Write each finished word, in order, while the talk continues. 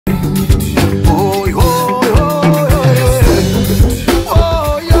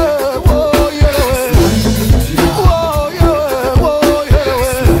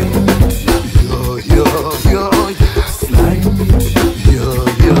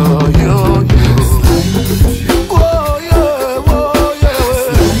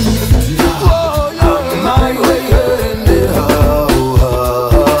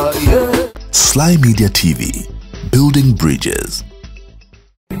SlyMedia TV, building bridges.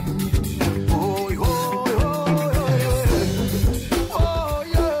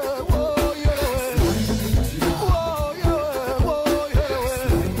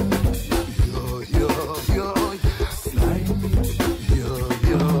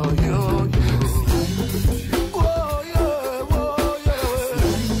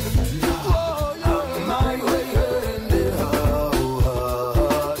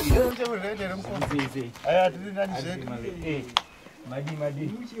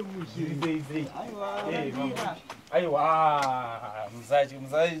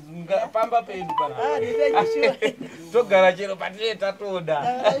 Pamba pedu bana. Togara chero pateta toda.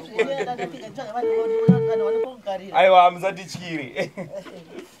 Aiwa muzatichiri.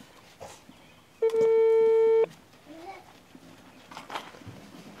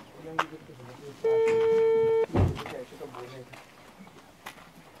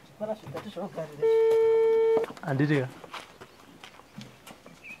 Andiriga.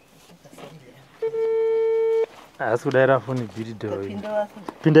 Asudara foni video.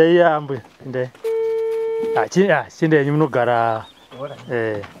 Pinda iya ambe, pinda. Chinde yenyu munogara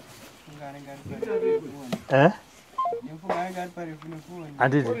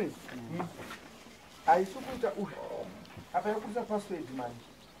Anditi.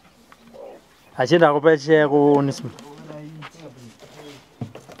 Achenda kupa cheko unismu.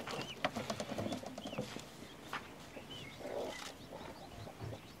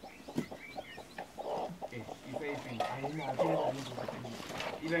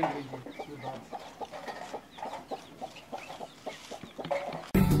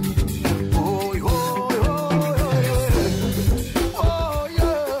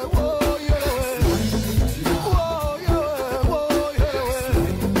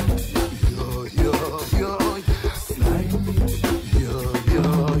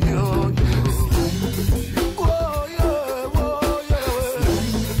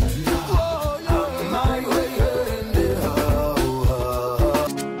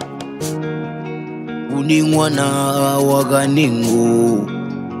 Mwana wa Kanengo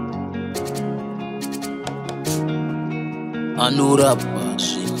anurapa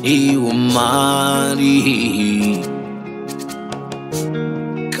sindi umari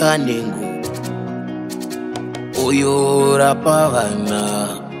Kanengo oyo rapavana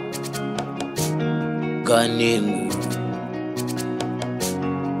Kanengo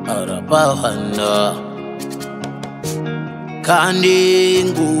arapavana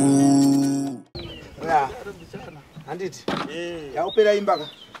Kanengo. Anditi? Yaupera imbaka?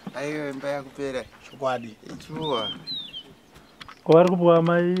 Aiyo imba yakupera. Chokwadi. Ichuwa. Kwari kupwa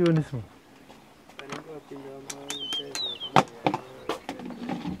mai Onisimo.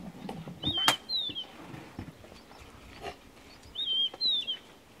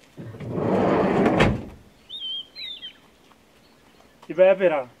 Imba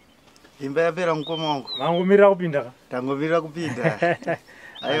yapera? Imba yapera mkomongo. Mangumirira kupinda ka? Tangomirira kupinda.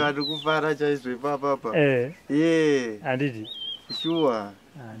 Aiwa ndikufara chaizwe papa. Anditi. Sure.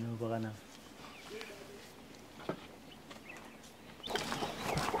 No bakana.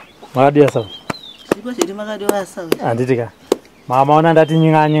 Madi asa. Sipo chiri makadi wasa. Anditi ka. Mama ona ndati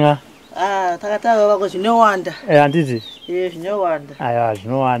nyinga. Takatawa wako zvinowanda. Anditi. Zvinowanda. Aiwa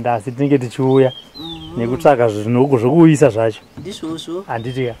zvinowanda asi tinenge tichiuya. Nekutsvaka zvinhu zvokuisa zvacho. Ndizvozvo.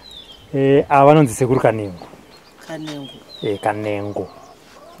 Anditi ka. Avanonzi Sekuru Kanengo. Kanengo. Kanengo.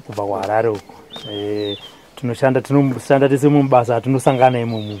 Kubva kuHarare uko. Tinoshanda tese mumabasa tinosangana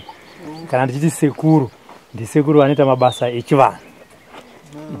imomo. Kana ndichiti Sekuru, ndisekuru vanoita mabasa echivanhu.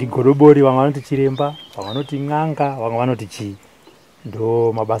 Ndigodobori, vamwe vanoti chiremba, vamwe vanoti n'anga, vamwe vanoti chii.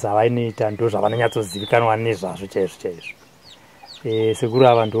 Ndo mabasa avainoita, ndo zvavanonyatsozivikanwa nezvazvo chaizvo. Sekuru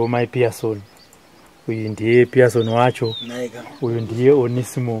ava ndo mai Pearson. Uyu ndiye Pearson wacho. Uyu ndiye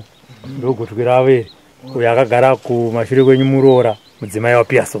Onisimo. Ndo gotwe ravo. Uyu akagara kumashure kwenyu Muroora, mudzimai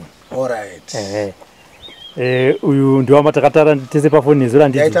wa-Pearson. Alright. Uyu ndiwa matakatara tese pafoni zora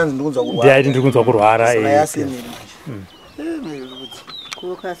nditi. Ndiyaiti ndiri kunzwa kurwara.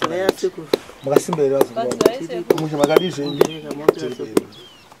 Kukasa yasiku. Makasimbera musha makadizve.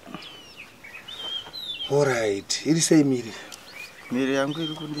 Alright. Iri sei miri? Miri yangu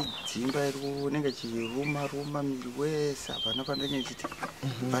iri kundidzimba, iri kunenge chiruma miri wese apana pandanyechiti.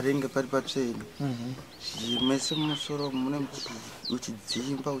 Paringe pari patsveni. Mese mumusoro mune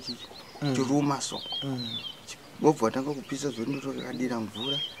uchidzimba uchiruma so. Ngobva watanga kupisa zvondotokadira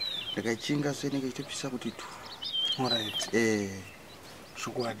mvura. Ndakachinga so inenge ichitopisa kuti tu. Alright.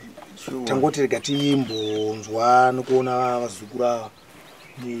 Chokwadi. Tangoti regati imbonzwa nokuona vazukuru ava.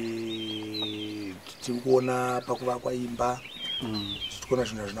 Tiri kuona pakuvakwa imba tikona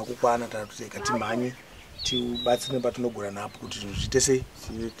zvinhu zvinokukwana tateka timhanye tibatsire patinogona napo kuti zvinhu zviite sei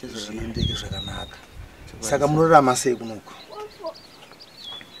zviendeke zvakanaka. Saka munorarama sei kunoku?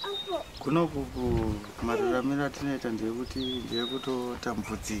 Kunoku mararamiro atinoita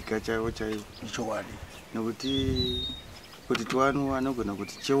ndeyekutotambudzika chaiwo chaiwo. Ichokwadi nekuti kuti tiwanu anogona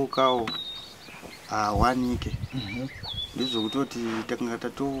kuti cheukawo awanike. Ndizvo kutoti takanga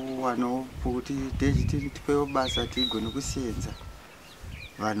tatowanawo kuti tipewo basa tigone kusenza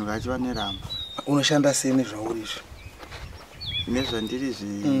vanhu vacho vaneramba. Unoshanda sei nezvauri izvi?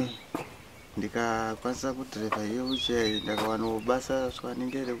 Nezvandirizvi ndikakwanisa kudhirevha yewheelchair ndakawanawo basa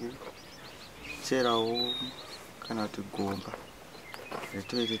swanenge rekucherawo kana kuti gomba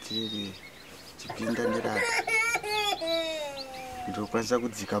retoiletiri chipinda neraka. Ndokwanisa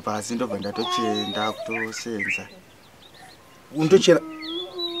kudzika pasi ndobva ndatochenda kutosenza.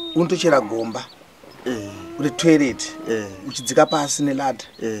 Untochera gomba kuti toilet uchidzika pasi nelada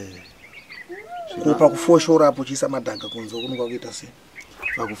kupa kufoshora apo uchiisa madhanga kunze kunonga kuita sei?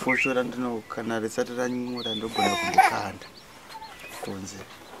 Pakufoshora kana risati ranyura ndogona kundokanda kunze.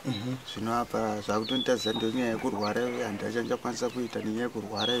 Zvino apa zvakutonitaziva ndenyaya yekurwara iyoyi handachakwanisa kuita nenyaya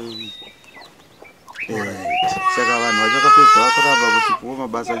yekurwara iyoyi. Saka vanhu vachakapedza vakuramba kuti kuwo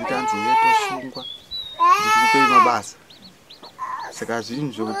mabasa achiti anzi yetosungwa ndichikupei mabasa. Saka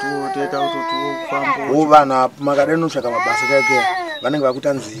zvinhu zvokutiwo toita kutotiwo kufamba vanhu makadai notsvaka mabasa kake vanenge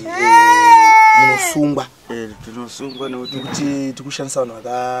vakutanzi munosungwa. Tinosungwa nekuti tikushandisa vanhu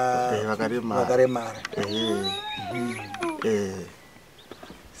vakaremara.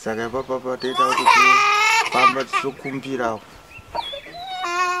 Saka ipapapa toita kuti tifamba tichokumbirawo.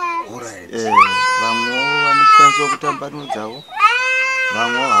 Vamwewo vanokwanisa kutambanudzawo,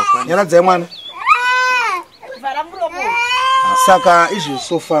 vamwewo hakwanisi. Nyana dzai mwana. Saka izvi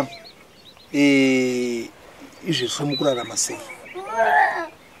sofa izvi somukurarama sei?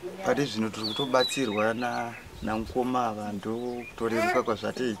 Pari zvino tiri kutobatsirwa namukoma vantu kutoreruka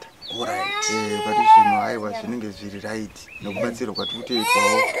kwazvatoita. Pari zvino aiwa zvinenge zviri right nokubatsirwa kwati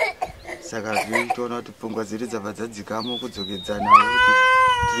kutoitwawo. Saka zvinotoona kuti pfungwa dziri dzabva dzadzikamo kudzokedzanawo kuti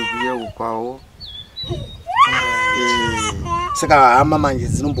tiri kuyeukwawo. Saka hama manje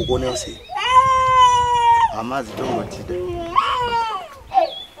dzinombokuonewo sei? Hama dzitongotida.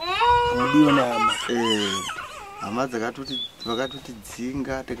 Mudiwa nehama? Hama vakatoti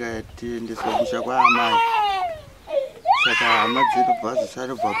dzinga tikatiendeswa kusha kwaamai. Saka hama dzedu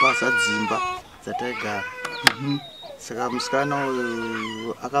bva pasadzimba dzataigara. Saka musikana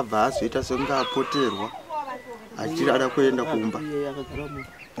uyu akabva azoita songe apoterwa achiri ada kuenda kumba.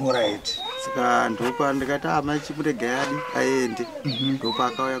 Saka ndopa ndikati amai chimuregai aende. Ndopa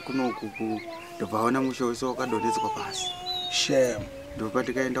akauya kunoku ndobva aona musha wese wakadonhedzwa pasi. Shame. Ndopa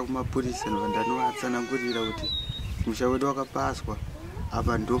tikaenda kumapurisa ndovandandovatsanangurira kuti musha wedu wakapaswa.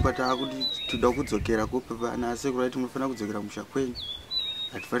 Apa ndopa taakuti toda kudzokera kupe vana Sekuru aiti munofanira kudzokera musha kwenyu.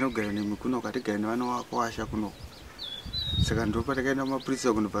 Hatifaniri kugara nemwi kunoku, hatigari nevana wako washa kunoku. Saka ndopa takaenda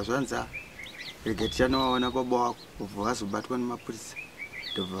kumapurisa kunobva zvanzi rega tichanovaona baba wako, ndobva vazobatwa nemapurisa.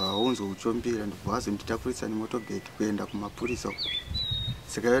 Ndobva vaunzwa uchombera, ndobva vazonditakurisa nemotobheki kuenda kumapurisa uko.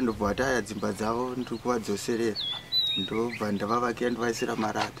 Saka ivo ndobva vati aya dzimba dzavo ndiri kuvadzoserera. Ndobva ndavavakira ndivaisira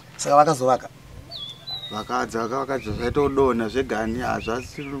marata. Saka vakazovaka? Vakavaka zvaitodonha zvegani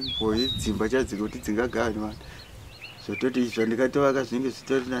hazvasimboi dzimba chadzika kuti dzingagara nevanhu. Zvototi izvi zvandikatovaka zvinenge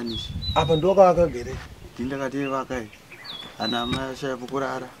zvitori nani. Apa ndokavaka gere? Ndindakativaka ana amai ashaya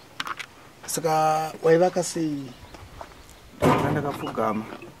pokurara. Saka waivaka sei? Ndakapfugama.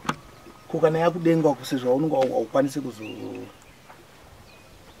 Kukana yakudengwa kusezva unonga haukwanisi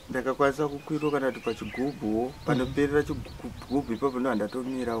ndakakwanisa kukwira kana kuti pachigubhuwo panoperera chigubhu ipapo ndo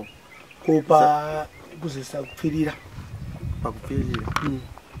handatomirawo. Kupa kuzisa kupfirira.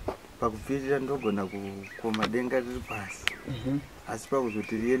 Pakupfirira ndogona kukoma denga riri pasi. Asi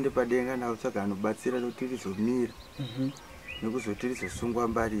pakuzoti riende padenga nakutsvaga anobatsira kuti rizomira. Nekuzoti rizosungwa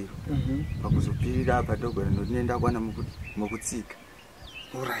mbariro. Pakuzopfirira apa ndogona ndinoenda kwana mokutsika.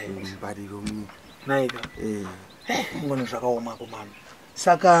 Mbariro mwe. Naika. Ngono zvakaoma komana.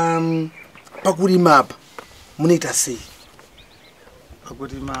 Saka pakurima apa munoita sei?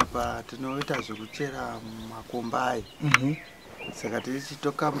 Pakurima apa tinoita zvekuchera makombai. Saka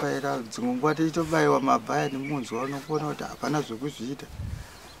tichitokambaira dzimwe nguva tichitobaiwa mabhaya nemunzwa unokuona kuti hapana zvekuzviita.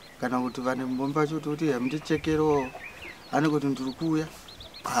 Kana kuti vane mbomba chototi hamundichekerowo anekuti ndiri kuuya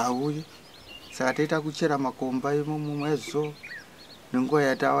hauyi. Saka toita kuchera makomba imomo mwezo nenguva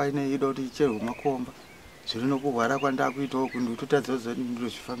yatawa inoida kuti icherwe makomba. Zviri nokurwara kwandakuitawo kundototadza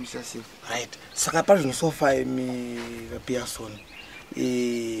ndinozvifambisa sei. Right. Saka pazvinosofa Pearson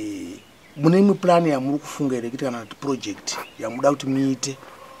mune imwe plan yamuri kufunga here kuti kana kuti project yamuda kuti muite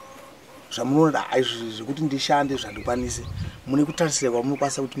zvamunoda izvi zvekuti ndishande zvandikwanise mune kutarisira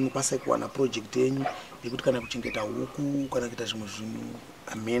kwamunokwanisa kuti munokwanisa kuwana project yenyu yekuti kana kuchengeta huku kana kuita zvimwe zvinhu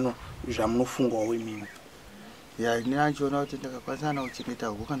ameno zvamunofungawo imimi? ya ini anchiona kuti ndakakwanisa na kuchengeta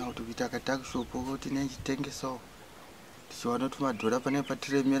huku kana kuti kuita katakishopu kuti nenchitengesawo tichiwana kuti madhora pane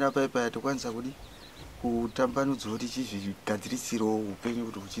patiremera paipa yatokwanisa kudi kutambanudza kuti chizvigadzirisirowo upenyu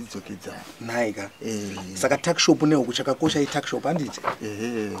kuti huchidzokedzana naika. Saka takshop nehuku chakakosha itakshop handiti?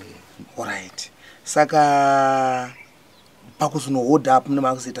 Alright. Saka pakuzonohold up mune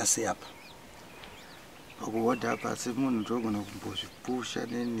makuzoita sei apa? Pakuhold up asi munhu ndogona kumbozvipusha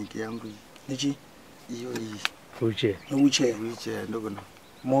neniki yangu iyi. Nichi? Iyo iyi. Wheelchair. Wheelchair ndogona.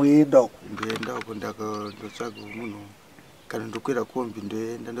 Moenda uko? Ndoenda uko ndotsvaga munhu kana ndokwira kombi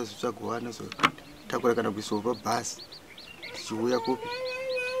ndoenda ndozotsvaga wanozo takura kana kuiswa pabhasi tichiuya kupi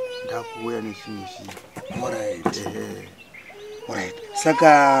ndakuuya nezvinhu zvinhu. Alright. Alright.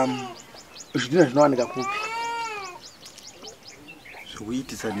 Saka zvidhina zvinowanika kupi?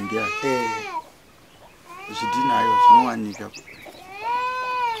 Zvokuitisa nenge yake. Zvidhinayo zvinowanika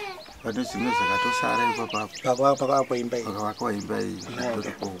pane zvimwe zvakatosara ipapapo. Pakavakwa imba iyi. Pakavakwa imba iyi.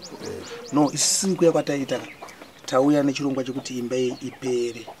 No, isisi kuya kwataita tauya nechirongwa chekuti imba iyi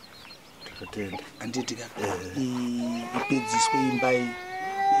ipere. Takatenda. Anditika. Ipedziswe imba iyi.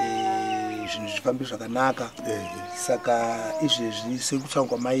 Zvinhu zvifambe zvakanaka. Saka izvezvi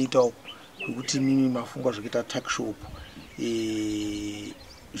sekutsaungwa maita kuti mimi mafunga zvokuita takshop.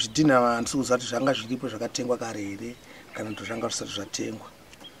 Zvidhina handisi kuziva kuti zvanga zviripo zvakatengwa kare here kana kuti zvanga zvisati zvatengwa.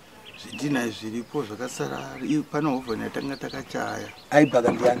 Zvidhina zviripo zvakasara pane hovhoni yatanga takachaya.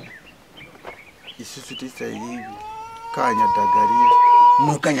 Aibhaga ndiani? Isusu tisaivi kanya dhagariya.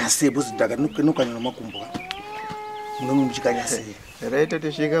 Munokanya sei bhuzi dhaga nokanya nemakumbo? Munomu muchikanya sei? Raita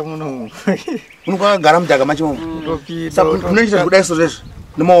tisvika munomu. Munokwakagara mudhaga machimo? Ndopinda. Munochita kudai so zvezvo?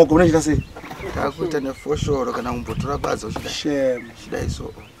 Nemaoko munochita sei? Takuita nefoshoro kana kumbotora badza uchida. Shame. Chidai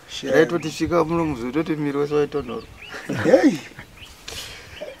so. Raita tisvika munomu zvototi miri wese waitonhorwa. Hey.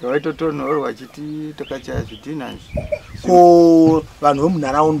 Waitotonhorwa achiti takachaya zvidhina izvi. Ko vanhu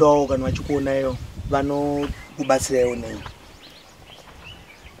vemunharaunda kana vachikuonayo vanokubatsiraiwo nei?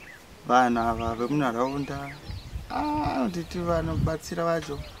 Vanhu ava vemunharaunda nditi vanobatsira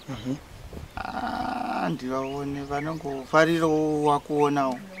vacho ndivaone vanongofarirawo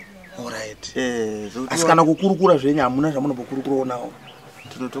wakuonawo. Alright. Asi kana kukurukura zvenyu hamuna zvamunombokurukurawo nawo?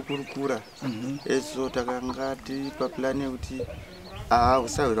 Tinotokurukura. Eso takanga tiri papulani yekuti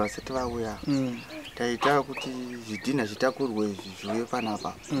usawira vasati vauya taita kuti zvidhina zvitakurwe izvi zviuye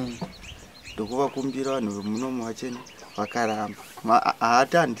panapa ndokuvakumbira vanhu vemunomu vacheni vakaramba.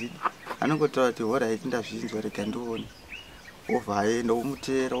 Haatandidi anongotaura kuti alright ndazvinzwa rega ndione obva aenda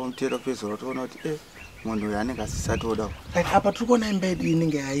omutera pezora toona kuti munhu uyu anenge asisatodawo. Apa tiri kuona imba yedu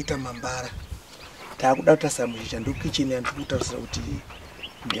inenge yaita mambara taakuda kutarisa muchicha ndokicheni yandiri kutarisira kuti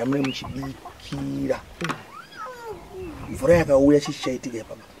ndiyamune muchibikira. Mvura yakauya chichi chaitika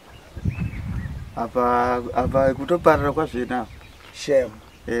ipapa? Apa kutoparara kwazvena. Shame.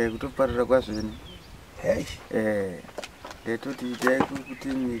 Kutoparara kwazvena. Hey. Ndetoti itai kuti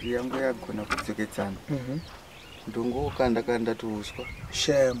miri yangu yagona kudzokedzana. Ndongokanda tuhuswa.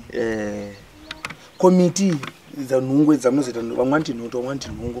 Shame. Komiti dzanhungu dzamunozoita vamwanti nhoto vamwanti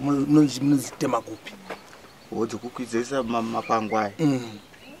nhungu munozitema kupi? Wodzokukwidzisa mapango aya.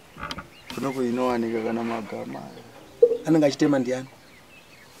 Kunoko inowanika kana magama. Anenge achitema ndiani?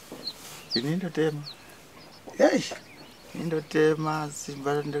 Ini ndotema. Hey. Indotema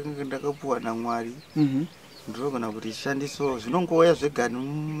simba ndakapuwa naMwari. Ndinogona kuti shandiso zvinongouya zvega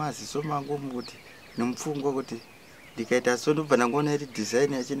mumaziso mangu kuti nemupfungwa kuti ndikaita so ndobva ndangoona iri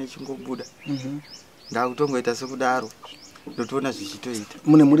design yachine chingobuda. Ndakutongoita sekudaro ndotoona zvichitoita.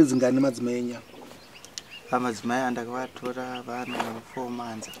 Mune mhuri dzingani madzimai enyu? Madzimai andakavatora vana 4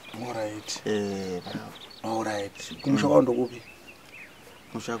 manza. Alright. Alright. Kumusha kwavo ndokupi?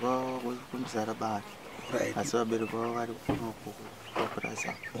 Kumusha kwavo kuMzarabari. Alright. Asi vabereki vavo vari kunoko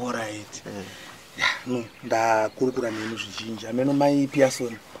kwaPurasa. Alright. No, ndakurukura nemi zvizhinji. Ameno mai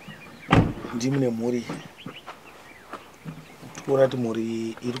Pearson ndimune mhuri. Tikuona kuti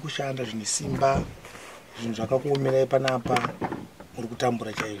mhuri iri kushanda zvine simba, zvinhu zvakakuomerai panapa, muri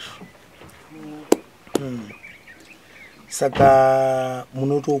kutambura chaizvo. Saka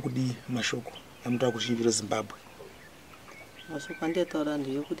munotowo kudi mashoko amunotaura kuchinjira Zimbabwe? Mashoko anditaura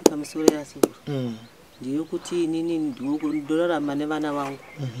ndeyekuti kamusoro yaSekuru ndeyekuti inini ndorarama nevana vangu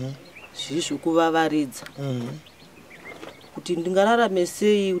zviri zvokuvavaridza kuti ndingararame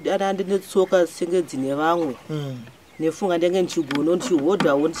sei dana ndinetsoka senge dzine vamwe nefunga ndenge ndichigona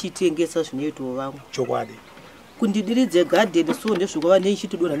ndichihodhawo ndichitengesa zvinoitwa vamwe chokwadi kundidiridze garden so ndezvikuva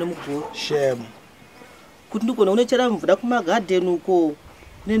neichitidonha nemugoro shame kuti ndikona unochera mvura kumagarden uko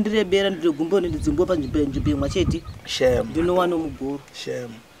nendirebera ndirigumbo ndidzimbo panzvimbo imwe chete shame ndinowana mugoro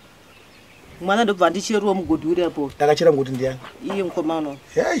shame mwana ndobva ndicheruwa mugodhi uri apo takachera ngoti ndiani iye mukomano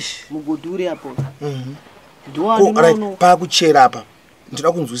yesh mugodhi uri apo ndiwanono pakuchera apa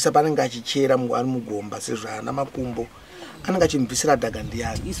ndinoda kunzwisisa panenge achichera ari mugomba sezvana makumbo anenge achimubvisira dhaga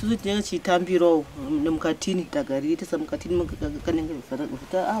ndiani isusu tinenge chitambirawo nemukatini dhaga riitisa mukatini kanenge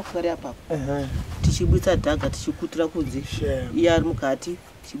kugari apapo tichibudisa dhaga tichikutira kunze iye ari mukati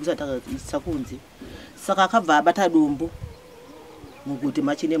tichibudisa dhaga tichisa kunze saka akabva abata dombo mugodhi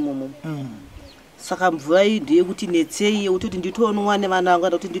machine momo saka mvura iyi ndeyekuti netsei yekutoti nditoonwa nevana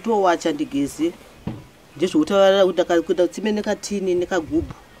vangu kuti nditowacha ndigeze ndezvekutaurira kuti tsime nekatini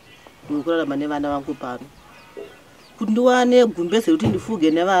nekagubhu ndokurarama nevana vangu pano kuti ndiwane gumbeze rekuti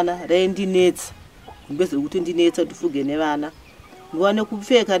ndifuge nevana raindinetsa gumbeze rekuti ndinetsa ndifuge nevana ndiwane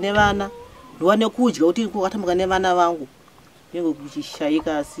kupfeka nevana ndiwane kudya kuti kwakatambuka nevana vangu nenge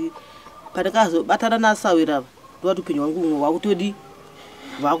kuchishayika asi pandikazobatana nasawirava ndowati upenyu hwangu umwe hwakutodi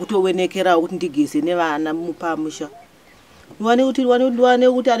hwakutowenekerawo kuti ndigeze nevana mupamusha ndiwane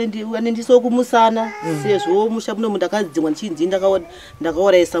kuti anendiso kumusana sezvo musha muno ndakadzimwa ndichinzi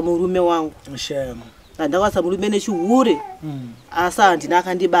ndakauraisa murume wangu ndakaurayisa murume nechihure asi handina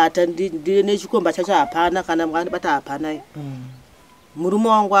akandibata nechikomba chacho hapana kana mwandibata hapana murume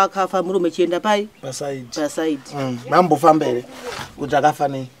wangu akafa murume chienda pai pasaidi mambofamba here kuti akafa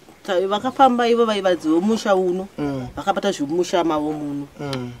nei vakafamba ivo vaivadziwo musha uno vakabata zvemusha mavo muno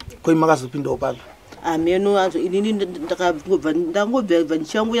koi makazopindawo papi ameno anzo inini ndangobva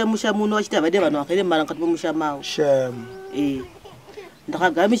ndichanguya musha muno vachita vade vanhu vakaremara mukati memusha mavo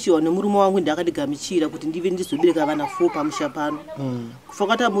ndakagamichiwa nemurume wangu ndakadigamuchira kuti ndive ndizobereka vana 4 pamusha pano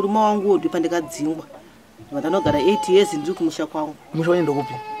kufakata murume wangu ndi pandikadzingwa vandanogara 8 years ndiri kumusha kwangu musha wende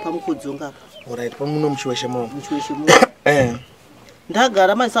kupi pamukodzonga alright pamuno muchiweshe mo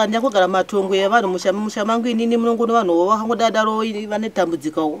ndagara masaka ndakugara matongo evanhu musha mangu inini munongono vanhu vakangodadaro vane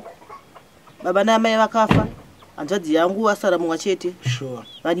tambudzikawo baba namai vakafa hanzvadzi yangu asara mumwe chete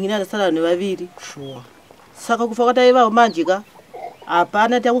vanyina ndasara nevaviri saka kufa kwataivavo manjika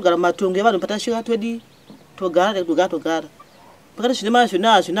hapana takugara matongo evanhu patasvika todi togara pakati zvine mazvino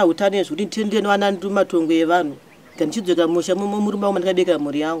hazvina utano ezvekuti nditendene vana ndi matongo evanhu kandichidzoka musha murume wangu mandikabekera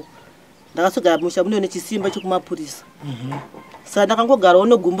mhuri yangu ndakasogara musha muno nechisimba chekumapurisa saka ndakangogarawo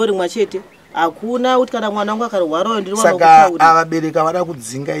negumbo rimwe chete hakuna kuti kana mwana wangu akarwarawo saka avabereka vada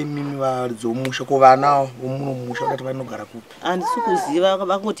kudzinga imimi vadzomusha ko vana vomuno musha vadati vanogara kupi handisi kuziva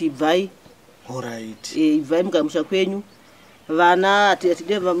vakangoti ibvai ibvai mukamusha kwenyu vana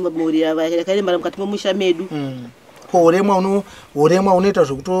hatide mhuri yakarembara mukati memusha medu ko uremwa unoita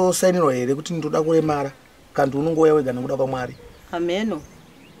zvekutosainirwa here kuti ndoda kuremara kandi unongouya wega nekuda kwamwari ameno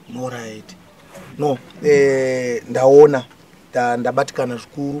no ndaona ndabatikana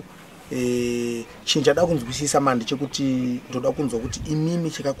zvikuru chinhu chada kunzwisisa mandi chekuti ndoda kunzwa kuti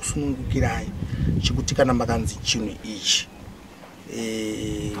imimi chakakusunungukirai chekuti kana makanzi chinhu ichi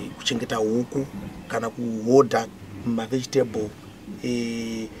kuchengeta huku kana kuhodha mavegetable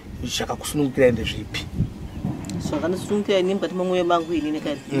zvakakusunungukirai ndezvipi zvakanisunungukira ini mukati memwoyo mangu inini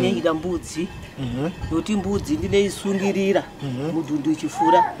kani inengida mbudzi nokuti mbudzi ndineisungirira mudhundu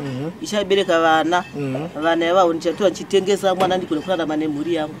ichifura ichabereka vana ivavo ndichatora ndichitengesa mwana ndigone kurarama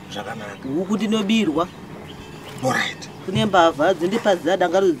nemhuri yangu zvakanaka huku ndinobirwa kune mbavha dzindipadzira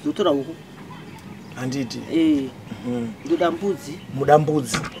danga rozotora huku handiti ndoda mbudzi muda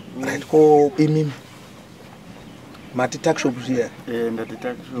mbudzi ko imimi mati takshop zviya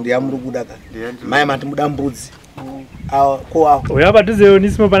ndiyamuri kuda ka mai mati muda mbudzi uya padhuzeyo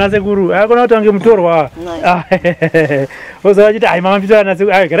nisimo pana sekuru akona kuti ange mutorwa ozoa achiti ai mama mbito ana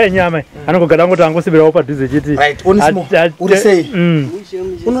sekuru garai nyama anongogara ngoti angosibirawo padhuze chiti onisimo uri sei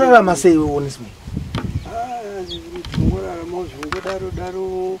unorarama sei onisimo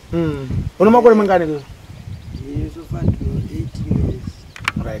una makore mangani kuzo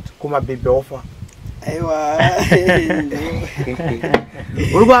kumabhebhe ofa aiwa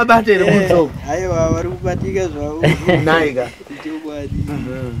uri kuabata here mutsoko aiwa vari kubatika zvavo naika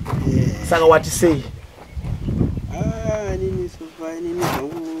saka wati sei nini sofa nini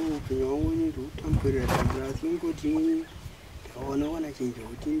zvangu upenyu hwangu ndiri kutamburira asi ingoti ndaona chenje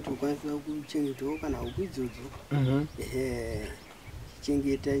kuti nditokwanisa kuchengetawo kana huku idzodzo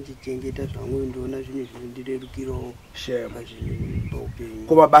chichengeta zvangu ndiona zvinhu zvinondirerukirawo paupenyu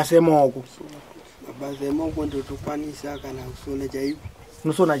ko mabasa emaoko mabasa emaoko ndotokwanisa kana kusona chaiko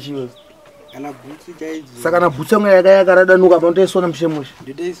unosona chiwe kana butsu chaidzo saka na butsu yangu yakaradanuka pa ndoisona mshemushi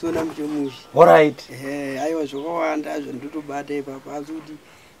nditoisona mchemushi alright aiwa zvakawanda zvandotobata ipapo asi kuti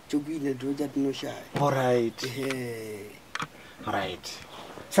chokuita ndo chatinoshaya alright right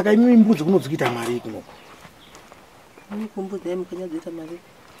saka imwe mbudzi kunodzikuita mari kunoko mbudzi yamukanyadzita mari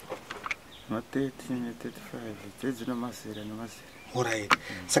ma 30 ne 35 dzedzino mazera nemazera alright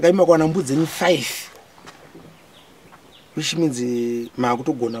saka imwe kwaana mbudzi ni 5 which means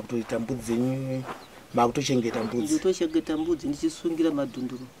makutogona kutoita mbudzi yenyu makutochengeta mbudzi nditochengeta mbudzi ndichisungira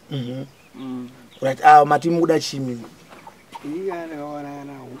madhunduru right mati muda chimi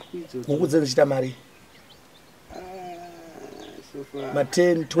huku dzenyu dzichita mari ma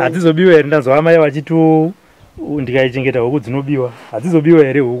 10 20 hadzizobiwa here ndanzwa amai vachiti ndikaichengeta huku dzinobiwa hadzizobiwa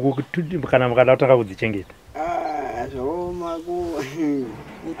here huku kana mukada kutanga kudzichengeta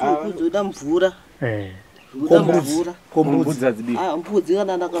kuzoda mvura kombudzi hadzibiwa mbudzi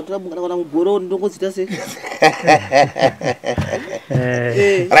kana ndakatora kana mugoro ndongodzita sei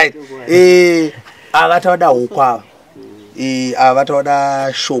right avatavada huku ava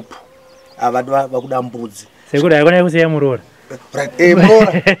avatavada shop avada vakuda mbudzi Sekuru yakona kusiya murora right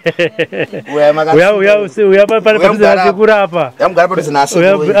murora uya padhuze nasekuru apa yamugara padhuze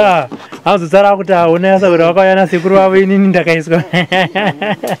nasekuru azotsara kuti aona asakura wakauya nasekuru wavo inini ndakaiswa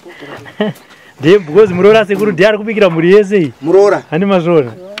because murora sekuru ndiye ari kubikira mhuri yese iyi murora handi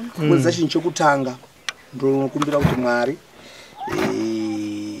mazvona kudzidza chinhu chekutanga ndokumbira kuti Mwari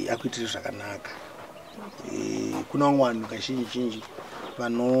akuitire zvakanaka. Kuna vamwe vanhu kazhinji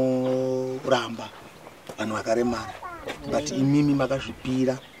vanoramba vanhu vakaremara, but imimi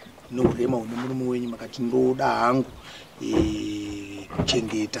makazvipira nourema hune murume wenyu makati ndoda hangu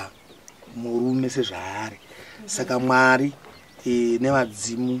kuchengeta murume sezvaari. Saka Mwari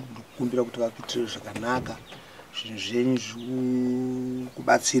nevadzimu ndikukumbira kuti vakuitire zvakanaka, zvinhu zvenyu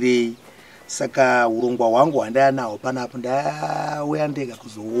zvikubatsirei. Saka urongwa hwangu hwandaya naho panapo ndauya ndega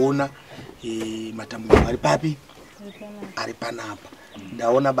kuzoona matambudziko ari papi, ari panapa.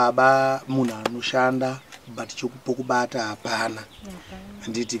 Ndaona baba munhu anoshanda but chokubata hapana.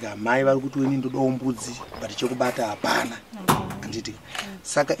 Anditika mai vari kuti ini ndodawo mbudzi but chokubata hapana. Anditika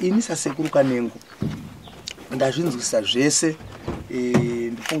saka ini sasekuru Kanengo ndazvinzwisa zvese.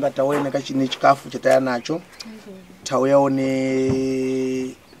 Ndifunga tauya nekachine chikafu chataya nacho, tauyawo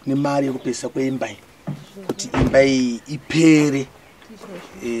nemari yekupesa kweimba kuti imba iyi ipere.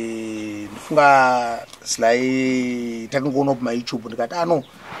 Ndifunga Sly takangoona kuma YouTube ndikati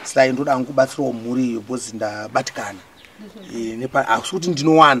Sly ndoda kubatsirawo mhuri iyo because ndabatikana asi kuti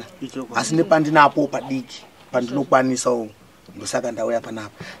ndinowana asi nepandinapo padiki pandinokwanisawo ndosaka ndauya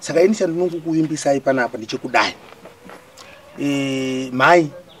panapa. Saka ini chandinongokuimbisai panapa ndichekudai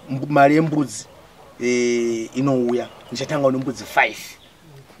mai mari yembudzi inouya ndichatanga nembudzi 5.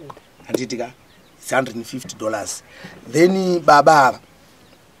 Anditika it's $150. Then baba ava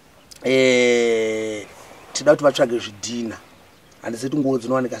tida kuti vatsvage zvidhina. Handisati ngoro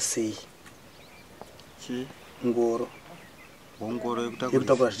dzinowanika sei. Ngoro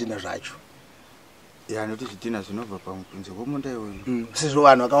yekutakura zvidhina zvacho. Noti zvidhina zvinobva pamukunzi womunda iwoyo. Sezvo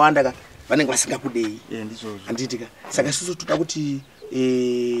vanhu vakawanda vanenge vasingakudei. Ndizvozvo. Anditika saka isusu toda kuti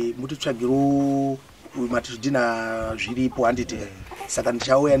mutitsvagirewo mati zvidhina zviripo. Anditika saka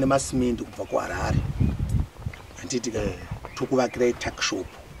ndichauya nemasimende kubva kuHarare. Anditika tokuvakirai tuckshop.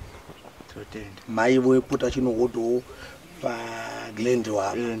 Mai wepota chinohodho paGland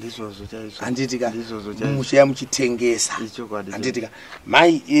wavo. Anditika muchaya muchitengesa. Anditika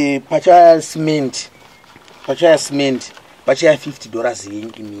mai pachaya simende pachaya $50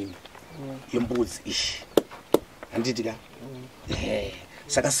 yenyu imimi yembudzi ishi. Anditika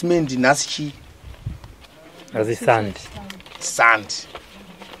saka simende nhasi chi asi sand.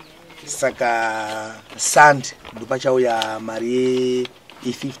 Saka sand ndopachauya mari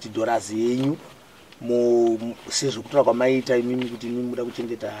 $50 yenyu sezvo kwamaita imimi kuti imimi muda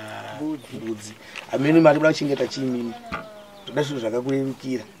kuchengeta mbudzi. Amini mari muda kuchengeta chii imimi? Toda zvinhu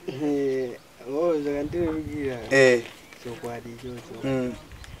zvakakurerukira. Zvakandirerukira. Chokwadi ichocho.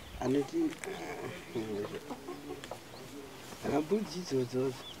 Anoti mbudzi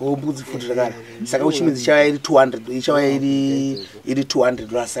idzodzo. Mbudzi futi zvakare. Saka uchimidzi chauya iri 200, ichauya iri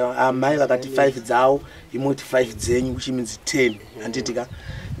 $200. Amai vakati 5 dzavo, imoti 5 dzenyu uchimidzi 10. Anditika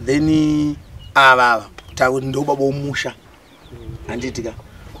then ava tauri ndobaba womusha. Anditika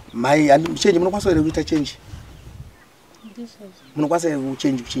mai change munokwanisa here kuita change? Munokwanisa here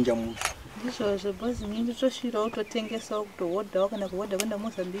kuchange kuchinja munhu? ndizvozvo bhozi nini toshirawo totengesawo kutohodhawo kana kuhodha kuenda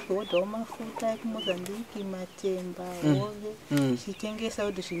Mozambique hodhawo mafuta ekumozambique matemba hove chitengesa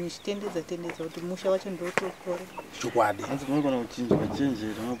kuti zvinhu chitendedza kuti musha wacho ndotokora chokwadi asi munogona kuchinjwa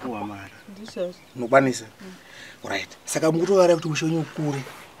chenjera mapuwa mari ndizvozvo unokwanisa right saka mukutovara kuti musha wenyu ukure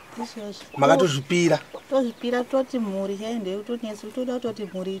makatozvipira tozvipira toti mhuri chaende utonetsi utoda kutoti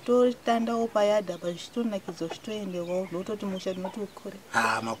mhuri totandawo payadha pazvichitonakidzo zvitoendewawo ndototi musha tinoti ukure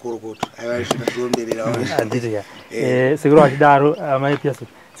makorokoto aiwa zvinozomberera anditiya Sekuru achidaro amai Piaso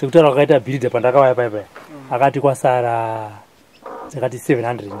sekutaura kwakaita bhilidha pandakauya paipai akati kwasara dzakati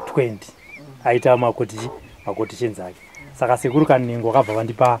 720 aita makoti chenzake saka Sekuru Kanengo akabva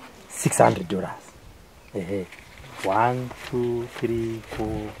vandipa $600 ehe 1 2 3 4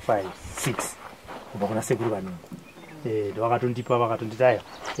 5 6 kubva kuna Sekuru Kanengo ndovakatondipa vakatonditaya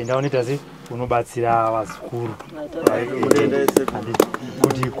endaoneta se unobatsira vazukuru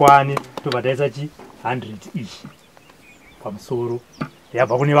kuti ikwane tobva taisa 100 ichi pamusoro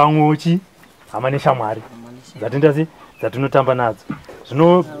yabva kune vamwechi hama neshamwari dzatenda se dzatinotamba nadzo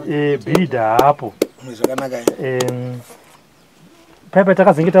zvino bhilidha hapo zvakanaka paipai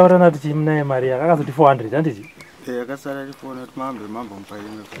takazenge taurana kuti chimunaye mari yakakazoti 400 handiti yakasara rifona kuti mambo mupa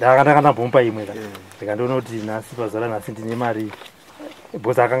imwe ndakandambomupa imwe ndikandiona kuti nhasi pazuva ranhasi ndine mari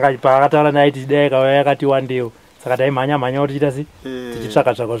bhosi akanga paakataura naye tichidai kauya yakati wandewo saka taimhanya kuti tiita se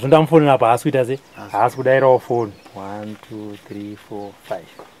tichitsvaka zvondamufonera apa haasi kuita se haasi kudayirawo foni 1 2 3 4 5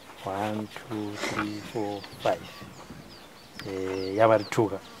 1 2 3 4 5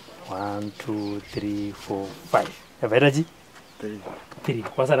 yavarituka 1 2 3 4 5 yabvaita chi 3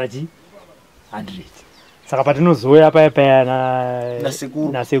 kwasara chi 100 saka patinozoya paya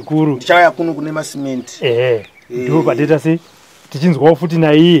nasekuru ndichauya kuno kune masimenti ndo pateta se tichinzwawo futi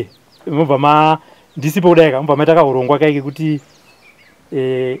naiye mobva ndisipo kudai kamubva matakaurongwa kaike kuti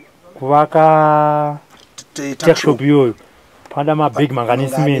kuvaka takshop iyoyo panda mabhig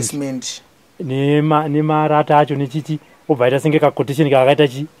manganisimenti nemarata acho nechiti obva aita senge kakotesheni kakakaita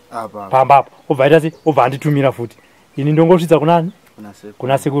chi pambapo obva aita se obva anditumira futi ini ndongosvitsa kunani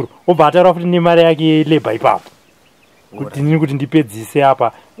kuna Sekuru obva ataura futi nemari yake yelebha ipapo kuti nini kuti ndipedzise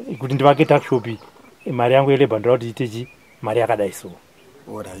apa kuti ndivake takshop mari yangu yelebha ndoda kuti itechi mari yakadai so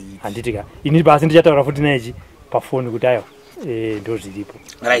handitika ini basi ndichataura futi nayechi pafoni kuti ayo ndo zviripo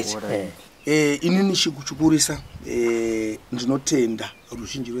right inini chikukurisa ndinotenda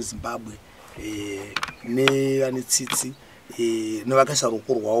ruzhinji rweZimbabwe nevane tsitsi nevakaisa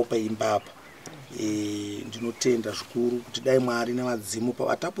ruoko rwavo paimba apa ndinotenda zvikuru kuti dai Mwari nemadzimu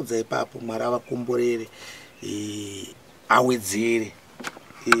pavatapudza ipapo Mwari avakomborere awedzere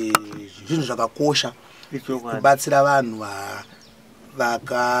zvinhu zvakakosha kubatsira vanhu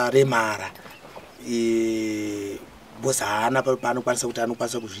vakaremara bosi haana paanokwanisa kuti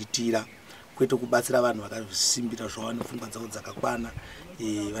anokwanisa kuzviitira kwete kubatsira vanhu vakazvisimbira zvavo vane pfungwa dzavo dzakakwana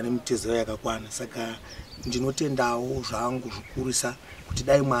vane mitezo yavo yakakwana saka ndinotendawo zvangu zvikurisa kuti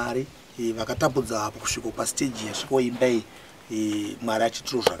dai Mwari vakatapudza apo kusvika pastage yasvikawo imba iyi Mwari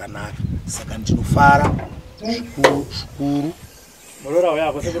achitiro zvakanaka saka ndinofara zvikuru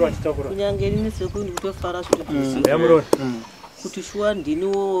kunyange ini Sekuru ndikutofara kuti shuwa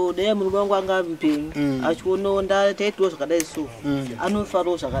ndiniwo dai murume wangu anga mpenyu achionawo taitiwo zvakadai so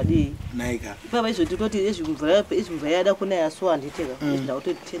anofarawo zvakadii ipapa izvoti toti izvimvura yada kunaya so handiteka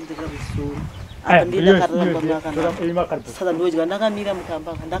ndakutotendeka musoro saka ndodya ndakamira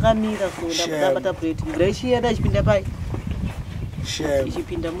mukamba ndakamira so ndabata plate mvura ichiyada ichipinda pai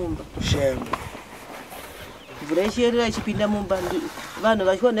ichipinda mumba mvura ichiyerera ichipinda mumba vanhu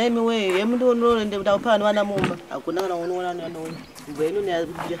vachiona imiwe yemundoonorende ndapana vana mumba hakuna kana unoona mvura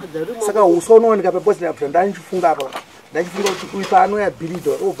saka uswa unooneka peposi apfuta ndanichifunga apa ndachifunga kuti uipano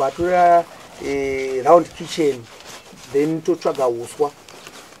yabhilidha obva atora round kitchen then totsvaga uswa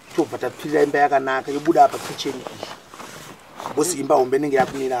tobva tapfirira imba yakanaka yobuda apa kitchen iyi bosi imba hombe inenge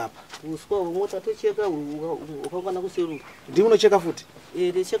yakumira apa uswa humwe tatocheka ukakwana kuseruka ndimi unocheka futi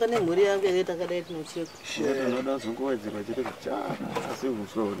ndicheka nemhuri yangu yatakadai tinocheka ndinoda zongowedzera chete kuchana asi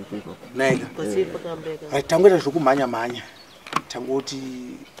uswa uri kuipa naika pasi pakambeka tangoita zvokumhanya tangoti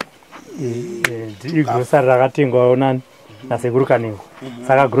igrosa rakatengwawo nani naSekuru Kanengo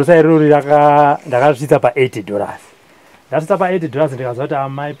saka grosa irori ndakasvitsa pa$80 ndasvitsa pa$80 ndikazva kuti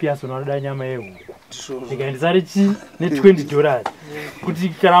amai Piaso vanoda nyama yehuku ndikaendesa chi ne$20 kuti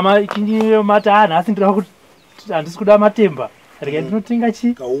kana mata nhasi ndira kuti handisi kuda matemba rega ndinotenga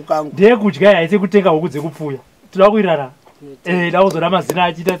chi ndeyekudya haisi kutenga huku dzekupfuya toda kuirara da kuzoda mazina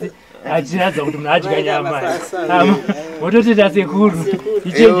achiita achiradza kuti munhu adya nyama Wototi da Sekuru.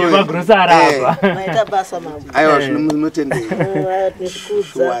 Ichenje magrosara hapa. Maita basa mambo. Aiwa zvinotendei.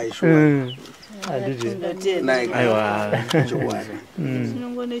 Shuwa. Aiwa.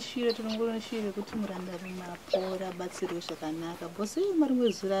 Tinongonoshire kuti murandari mapora batsirwe zvakanaka. Bosi mari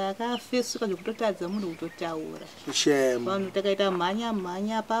mwezura yakafesuka zvekutotadza munhu kutotaura. Vanhu takaita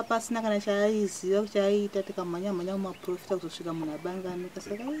mhanya papa sina kana chaiziva kuchaita tikamhanya mumaprofita kuzosvika munhu abanganuka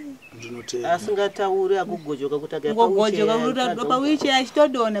saka asingatauri akugojoka kutaka pawiche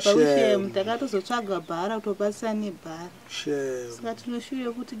achitodona pawiche takatozotsvaga bhara kutobatsira nebhara saka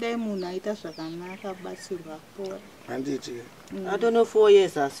tinoshure kuti dai munhu aita zvakanaka batsirwa pora handiti atono 4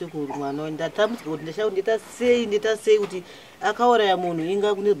 years asikuru mwana ndatambudzika kuti ndita sei kuti akauraya munhu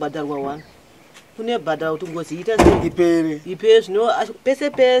inga kune bhadharwa 1 kune bhadhara kuti ngozi ita sei ipere zvino pese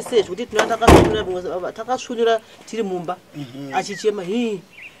zvekuti takasvunura tiri mumba achichema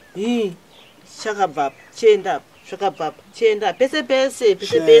chakabva chenda zvakabva chenda pese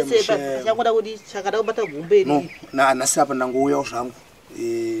changoda kuti chakada kubata gumbe iri nhasi apa ndangouyawo zvangu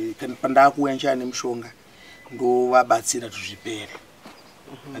pandakuuya nchane mushonga ndovabatsira tuzvipere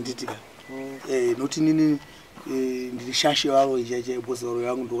handitika noti nini ndiri shashe varo ichache bosi varo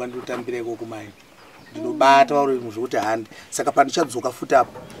yangu ndokandotambireko kumai ndinobata varo izvo zvekuti handi saka pandichadzoka futi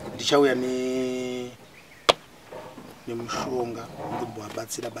apo ndichauya nemushonga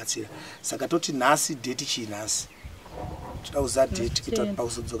ndimbovabatsira saka toti nhasi date chinhasi toda kuziva date kuita kuti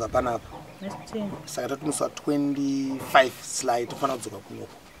pauzodzoka panapa saka totimusa 25 Sly tofanira kudzoka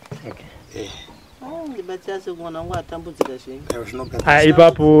kunoko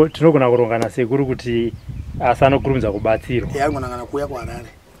ipapo tinogona kurongana Sekuru kuti asanokurumidza kubatsirwa angonangana kuuya kuHarare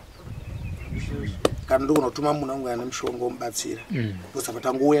kana ndogona kutuma munhu angu ane mushonga womubatsira bcause apa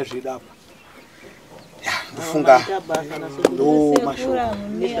tangouya zvida apa ndofunga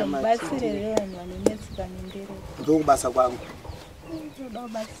ndokubasa kwangu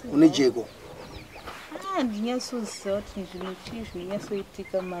une jeko ndinyasoziva kuti zvinhu chii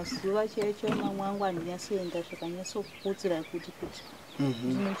zvinonyatsoitika mazuva chaicho mamwangu handinyasoenda zvakanyatsokutsira kuti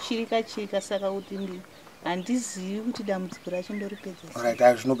ndinochirika saka kuti handizivi kuti dambudziko racho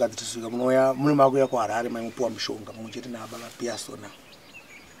ndoripedza zvinogadzirisika munouya mune makuya kuHarare maimupiwa mushonga muchiti naababa piasona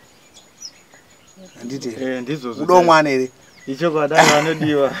handiti udo mwana here ichokwadi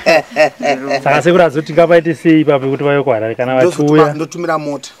vanodiwa saka Sekuru azoti ngapaite sei ipapo kuti vauye kuHarare kana vachiuya ndotumira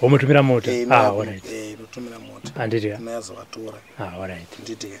mota womutumira mota ndotumira mota handitika nayazovatora alright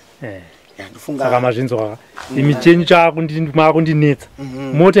handitika ndofunga saka mazvinzwa imichenyu makundinetsa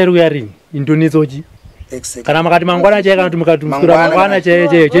mota iri kuya rini indonetsochi kana makati mangwana chaiye kana kuti mukatumusura mangwana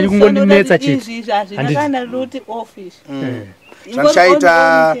chaiye chenyu kungondinetsa chete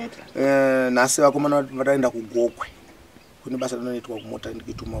zvandichaita nhasi vakomana vataenda kugokwe kune basa rinoitwa kumota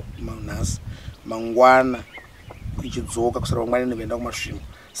ndikituma nhasi mangwana ichidzoka kusara mangwana inoenda kumasvimo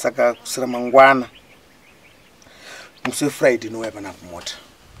saka kusara mangwana musi Friday inouya panapo mota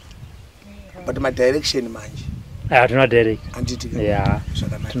but madirection manje tinoa direct handiti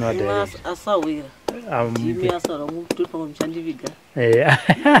tinoa direct asawira imi asara turi pamwe muchandiviga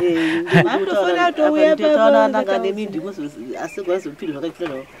ndanga nemi ndimo asekuru azopinda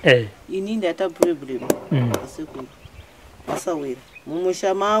zvakaitirawo ini ndaita problem asekuru asawira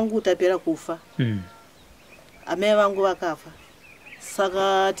mumusha mangu tapera kufa amai vangu vakafa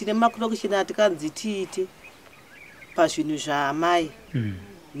saka tine makulokishini atikanzi tiite pazvinhu zvaamai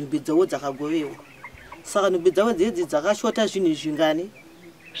nhumbi dzawo dzakagovewa saka nhumbi dzawo dzedzi dzakashota zvinhu zvingani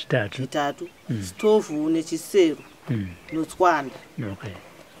zvitatu sitovu nechisero notswanda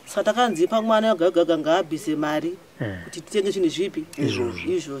saka takanzi pamwana wagaga ngaabvise mari kuti titenge zvinhu zvipi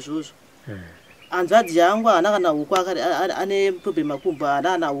izvozvozvo anzvadzi yangu haana kana huku ane problem makumbo haana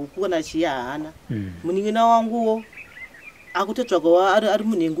kana huku kana chii haana munin'ina wanguwo akutotsvagawo ari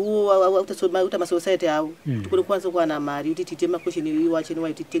munhenguwo uta masociety avo kuti kune kwanisa kuwana mari kuti tiite makwesheni iwacheni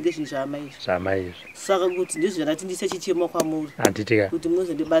wai titenge zvinhu zvamaizvi saka kuti ndizvo zvandati ndise chichemo kwamuri kuti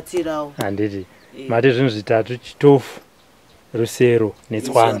munozondibatsirawo handiti mati zvinhu zvitatu chitofu rusero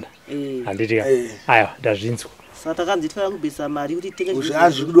netswanda handitika aiwa ndazvinzwa saka takanzi tifanira kubvisa mari kuti titenge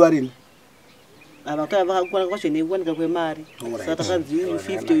azvikudwa rini vakwacheneikuwanika kwemari saka takanzi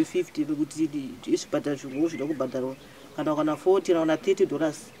 50 kuti izvibhadhara zvinguwo zvida kubhadharwa kana kana $40 kana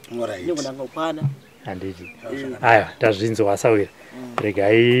 $30 ningona kwana handiti aiwa ndazvinzwa asawira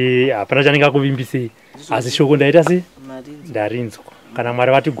regai hapana chandingakuvimbisei asi shoko ndaita se ndarinzwa kana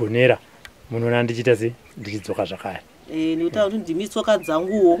Mwari vatigonera munona ndichiita se ndichidzoka zvakare nekuti kuti ndimi tsoka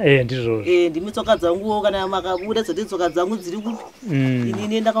dzanguwo ndizvo ndimi tsoka dzanguwo kana makabuda dzati tsoka dzangu dziri kupi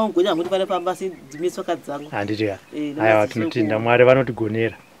inini ndakangogonya kuti pane pamba si ndimi tsoka dzangu handitika aiwa tinotinda Mwari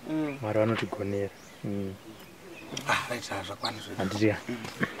vanotigonera Mwari vanotigonera Ah, right, zvakwana zvo. Handiti.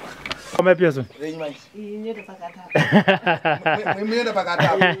 Koma Pearson. Renyi manje. Inoenda pakatapa. Munoenda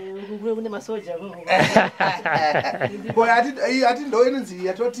pakatapa. Kune masoja. Boy, ati ndo inonzi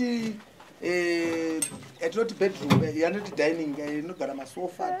yatoti bedroom, yanoti dining, inogara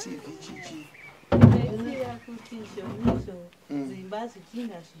masofa, TV, chichi. Dzimba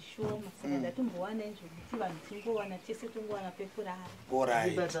dzichinga zvishoma saka ndatombowana izvo kuti vanhu tingowana tese tongowana pekurara.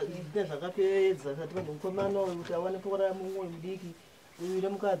 Zvakapedza sati mukomana kuti awane pekurara mumwe mudiki uyu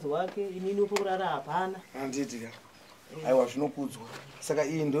nemukadzi wake inini pekurara hapana. Handiti ka. Aiwa zvinokudzwa. Saka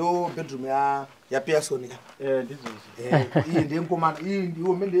iyi ndio bedroom ya Pearson ka. Ndizvo. Iyi ndiye mukomana, iyi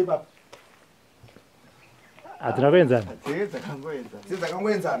ndiwo mende baba. Hatina kuenzana.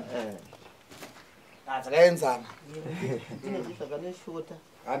 Dzakangoenzana. Dzakaenzana. Zvakaneshota.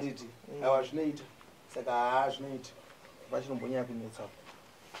 Handiti. Aiwa zvinoita. Saka zvinoita. Vachinombonya kunetsa.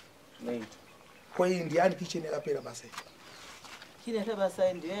 Zvinoita. Ko iyi ndiyani kitchen yakapera basa. Kine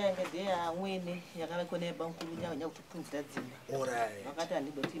basa ndiyo yanga ndiye amwene yakava kone bankuru nyanya kutupunzira dzimba. Alright. Vakati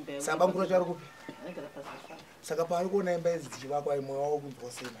andiboti imba yawo. Saka bankuru chari kupi? Anogara pasi. Saka pari kuona imba idzi dzichivakwa moyo wawo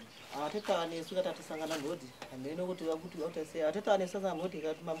kunzwa sei manje? Atetawane suka tatisangana ngoti. Handino kuti vakuti utase. Atetawane sasa ngoti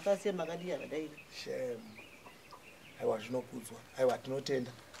kati mamukasi makadiya kadairi. Shame. Aiwa zvinokudzwa. Aiwa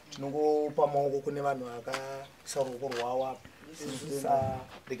tinotenda. Tinongopa maoko kune vanhu vakasaruko rwawo apa. Sisa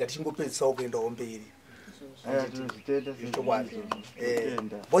rega tichingopedzisa kuenda mberi.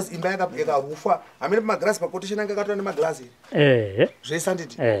 Boss imba yakarufa. Amene pamaglasi pakotation anga akatwa nemaglasi. Zvese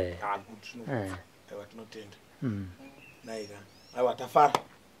nditi. Good zvinokudzwa. Aiwa tinotenda. Naika. Aiwa tafara.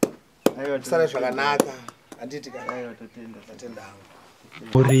 Aiwa sara zvakanaka. Handiti kana. Aiwa tatenda.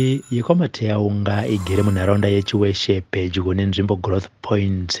 Uri yekwamateyaunga igere munharaunda yechiweshe pedyo nenzvimbo Growth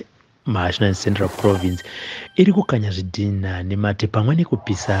Point National Central Province iri kukanya zvidhina nemate pamwe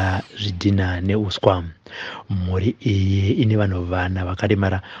nekupisa zvidhina neuswa. Mhuri iyi ine vanhu vana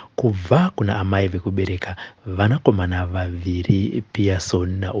vakaremara kubva kuna amai vekubereka vanakomana vaviri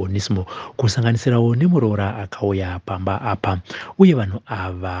Pearson naOnesimo kusanganisirawo nemuroora akauya pamba apa, uye vanhu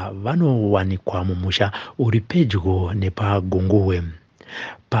ava vanowanikwa mumusha uri pedyo nepagunguwe.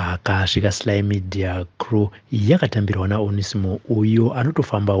 Pakasvika Sly Media crew yakatambirwa naOnesimo uyo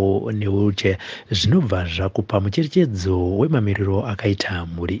anotofambawo newheelchair zvinobva zvakupa mucherechedzo wemamiriro akaita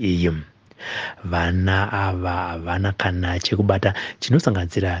mhuri iyi. Vana ava havana kana chekubata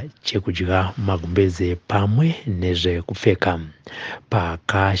chinosanganisira chekudya, magumbeze pamwe nezvekupfeka.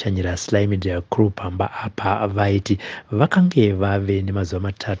 Pakashanyira Sly Media crew pamba apa vaiti vakange vave nemazuva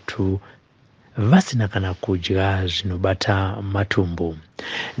matatu vasina kana kudya zvinobata matumbu.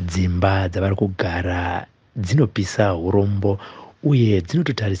 Dzimba dzavari kugara dzinopisa urombo uye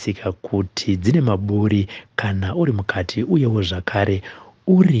dzinototarisika kuti dzine maburi kana uri mukati uyewo zvakare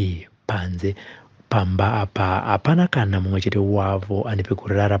uri panze. Pamba apa hapana kana mumwe chete wavo ane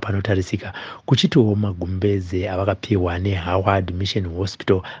pekurara panotarisika, kuchitiwo magumbeze avakapiwa neHoward Mission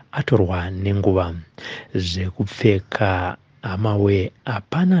Hospital atorwa nenguva. Zvekupfeka hamawe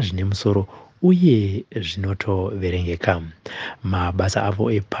hapana zvine musoro uye zvinotoverengeka. Mabasa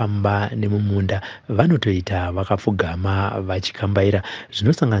avo epamba nemumunda vanotoita vakapfugama vachikambaira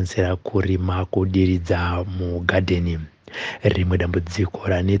zvinosanganisira kurima, kudiridza mugadheni. Rimwe dambudziko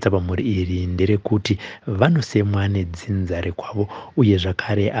ranetsa pamhuri iri nderekuti vanosemwa nedzinza rekwavo uye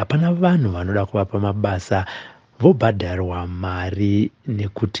zvakare hapana vanhu vanoda kuvapa mabasa vobhadharwa mari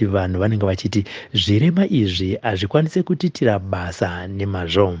nekuti vanhu vanenge vachiti zvirema izvi hazvikwanise kutiitira basa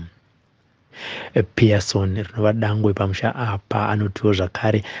nemazvo. Pearson rinova dangwe pamusha apa anotiwo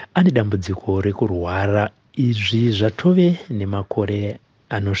zvakare ane dambudziko rekurwara, izvi zvatove nemakore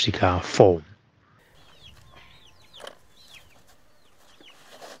anosvika 4.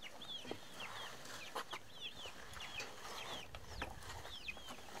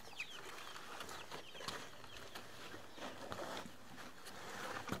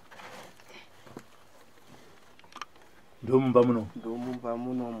 Ndomumba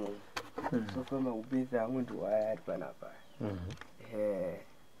muno mo. Sofama kubeza angu ndiwaya ari panapa.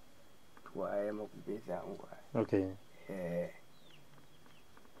 Ndiwaya makubeza angu. Okay.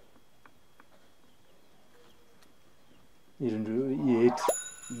 Iri ndo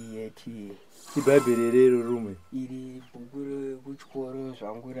yeti. Ibhaibheri rero rumwe. Iri bhuku kuchikoro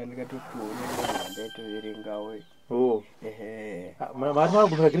zvangu randikatokuona ndaitoverengawo. Oh. Mari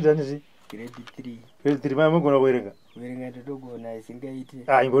magona grade ndizvi? Grade 3. Grade 3 mari magona kuverenga? Kuverenga ndotogona isingaiti.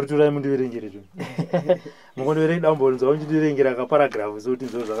 Ingoriturai mundiverengere tu. Mungondiverenga dambo nzwa undiverengera ka paragraph zoti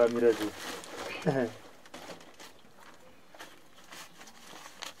nzo zvakamira tu.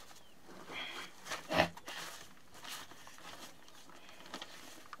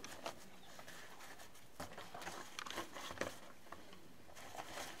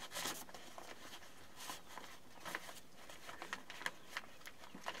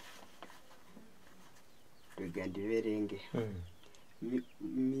 rega ndiverenge.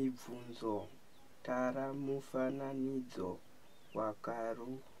 Mibvunzo tara mufananidzo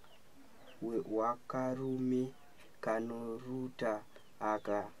wakarume kanoruta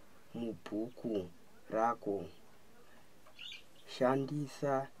aka mubhuku rako.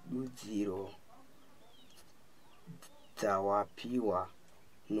 Shandisa dudziro dzawapiwa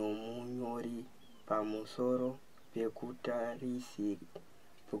nomunyori pamusoro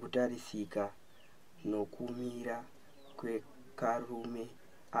pekutarisika nokumira kwekarume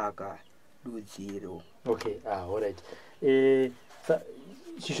aka dudziro. Okay, alright.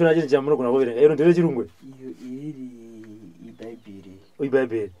 Chishona chiri chamunogona kuverenga iro ndere chirungwe? Iyo iri iBhayibheri.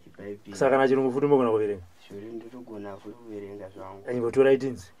 iBhayibheri. Saka kana chirungu futi munogona kuverenga? Zviri ndinogona futi kuverenga zvangu. Ingotora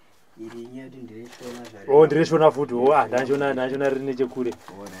itinzi. Iri nyati ndireshona zvare. Oh, ndireshona futi. Oh, ndachona riri nechekure.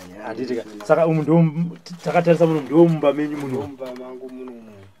 Handitika. Saka umu takatarisa muno ndo mumba menyu muno. Mumba mangu muno.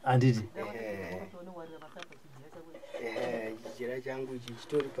 Handiti. Chijira changu ichi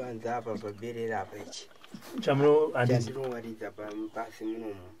chitori panze apa paberera apa ichi. Chamuno handiti. Chandinowaridza pasi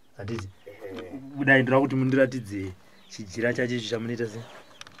muno. Handiti. Kudai ndira kuti mundiratidze chijira chacho ichi chamunoita sei?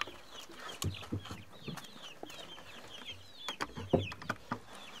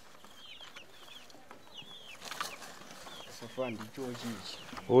 Sofa ndicho chichi.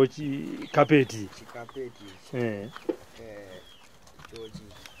 Ochi kapeti. Chikapeti. Chochi.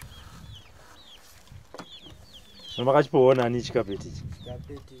 Makachipoona ani chikapeti ichi?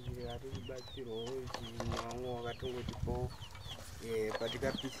 Chikapeti chakatibatsirwa mamwe wakatongotipo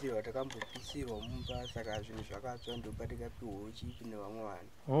patikapisirwa takambopisirwa mumba saka zvinhu zvakatsva ndo patikapiwawo chipi nevamwe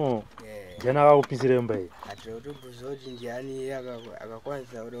vanhu. Ndiani akakupisira mumba iyi? Hatira kutomboziva kuti ndiani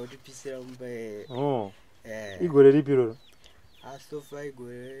akakwanisa kuda kutipisira mumba iyi. Igore ripi iroro? Sofa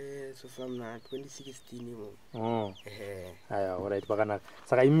igore sofa muna 2016 imo. Aya, alright, pakanaka.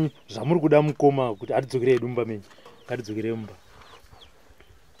 Saka imi zvamuri kuda mukoma kuti atidzokere edu mumba menyu. Ngatidzokere mumba.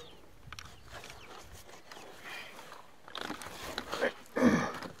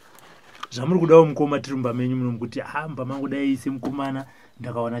 Zvamuri kudawo mukoma tiri mumba menyu muno kuti mumba mangu dai ise mukomana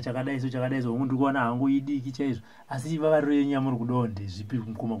ndakaona chakadai so chakadai so mundu kuona hangu idiki chaizvo asi vavariro yenyu yamuri kudawo ndezvipi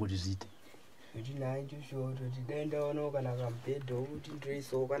mukoma kuti zviite? Kuti nayi ndizvo kuti dai ndaonawo kana kamubhedho kuti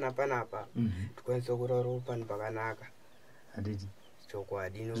ndoisawo kana panapa tikwanisa kuraurawo panhu pakanaka. Handiti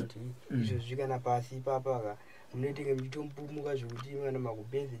chokwadi nokuti izvozvi kana pasi ipapa munoitenge muchitombumuka zvokuti kana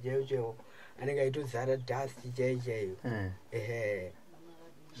makubhenzi chaiwo chaiwo anenge aitozara dhasti chaiyo.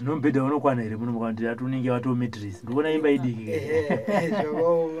 Zvino mubhedha unokwana here muno mukanti atunenge watoo matress? Ndikuona imba idiki.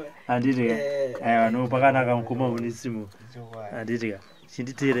 Handiti ka? Aiwa, no pakanaka mukoma munisimo. Handiti ka?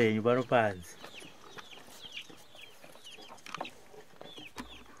 Chinditeera henyu pano panze.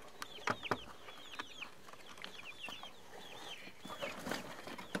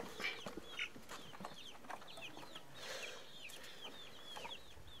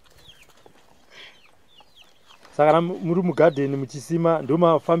 Saka muri mugarden muchisima ndo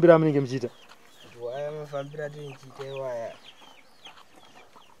mafambira amunenge muchiita? Aya mafambira tinchiita iwaya.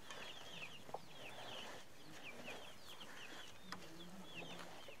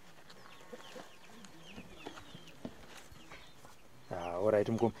 Alright,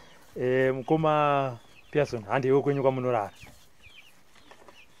 mukoma. Mukoma Pearson, handiwe kwenyu kwamunorara.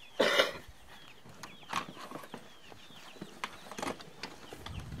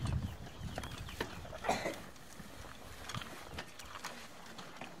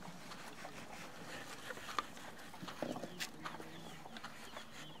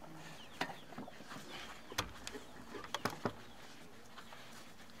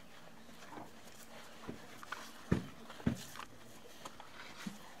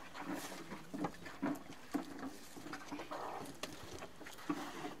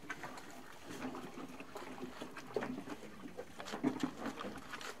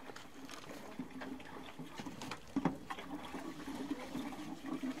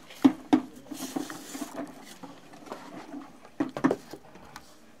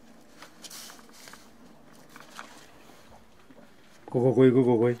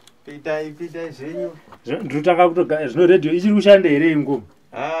 Kokoi. Pitai zvenyu. Ndotaka kutoga zvino radio ichiri kushanda here ingoma?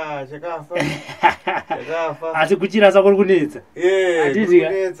 Chakafa. Asi kuchirasa kuri kunetsa.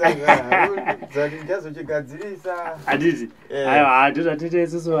 Kunetsa. Dzati ndazochigadzirisa. Handiti. Aiwa, ndotatiite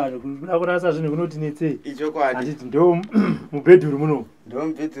isusu vanhu kuda kurasa zvinhu kunotinetsei. Ichokwadi. Handiti ndo mubhedhuru muno. Ndo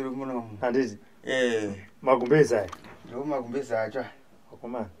mubhedhuru muno. Handiti. Magumbeza aya. Ndo magumbeza acho.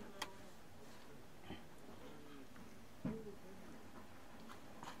 Wakomana.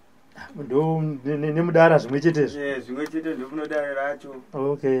 Ndo nemudara zvimwe chetezvo? Zvimwe chete ndo munodara racho.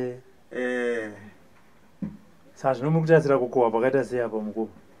 Okay. Saka zvino muri kutarisira kukohwa pakaita sei apa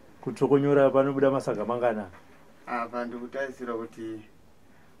mukoma? kutokonyora panobuda masaga mangana apa ndikutarisira kuti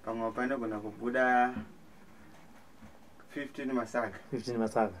pamwe panogona kubuda 15 masaga. 15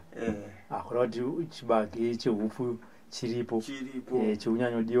 masaga. Akura kuti chibage chehupfu chiripo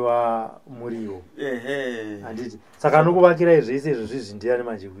chiunyanyodiwa muriwo. Handiti saka nokuvakira zvese izvo zvizvi ndiani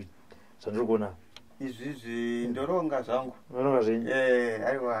manje kuti zvandiri kuona izvizvi ndoronga zvangu. Unoronga zvenyu?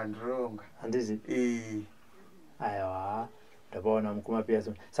 Aiwa ndoronga. Handiti? Aiwa ndapaona mukoma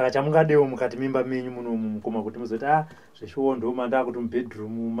Pearson. Saka chamungadewo mukati mimba menyu munomu mukoma kuti muzoti zveshondo manda kuti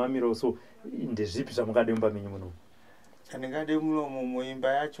mubedroom mamiro so ndezvipi zvamungadewo mumba menyu munomu? Chandingade munomu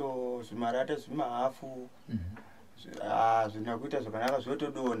muimba yacho zvimarata zvimahafu zvina kuita zvakanaka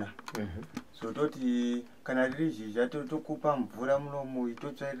zvotodona zvototi kana riri zhizha tokupa mvura munomu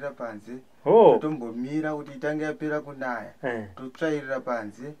itotsvairira panze totombomira kuti itange yapera kunaya totsvairira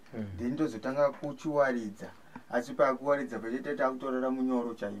panze then tozotanga kuchiwaridza asi pakuwaridza pachete takutorera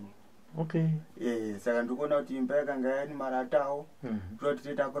munyoro chaimo. Saka ndikuona kuti imba yakanga yani maratawo kuti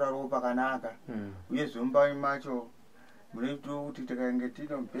titakurarawo pakanaka uye zvomba macho munoito kuti tikange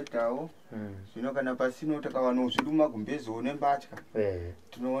tino mubhedhawo zvino kana pasino takavano zviduma gumbezo nembatya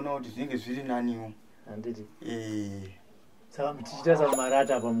tinoona kuti zvinge zviri naniwo. Handiti? Saka tichita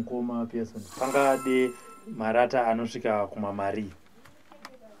samarata pamukoma Pearson pangade marata anosvika kumamari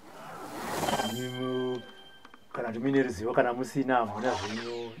kana kuti muine ruzivo kana musina hamuna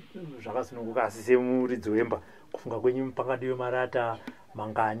zvenyu zvakasununguka asi semuridzi wemba kufunga kwenyu pangadiwe marata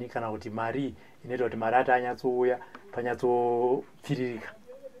mangani kana kuti mari inoita kuti marata anyatsouya panyatsopfiririka?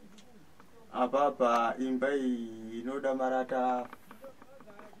 Apapa imba iyi inoda marata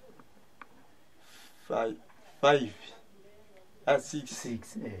 5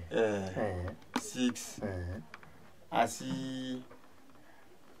 6 asi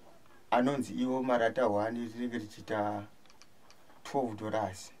anonzi iwo marata 1 rinenge richiita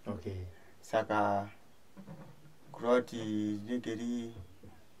 $12. Saka kuroti rinenge ri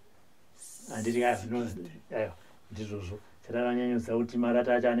ndizvozvo chataranyanyodza kuti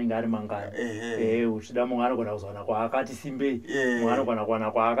marata acho anenge ari mangani uchida mumwe anogona kuzowana kwaakati simbei mumwe anogona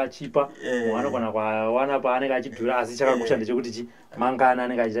kuwana kwaakachipa mumwe anogona kwawana paanenge achidhura asi chakakosha ndechekuti mangana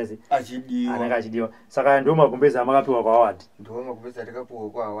anenge achidiwa. Saka ndo magumbezi amakapiwa kwaawadi? Ndo magumbezi atakapiwa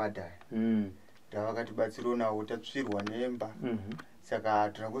kwaawadi ndavakatibatsirawo nawo tatsvirwa nemba. Saka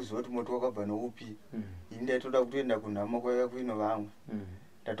tinakuziva kuti moto wakabva noupi ini ndaitoda kutoenda kunhama kwaiva kuino vamwe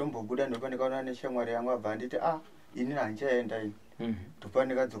ndatombobuda ndopa ndikaona neshamwari yangu abva nditi ini handichaenda ini ndopa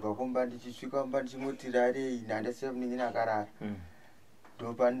ndikadzoka kumba ndichisvika mba ndichimotirarei ndandasiya munin'ina akarara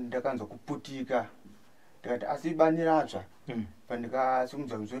ndopa ndakanzwa kuputika ndikati asi bani ratsva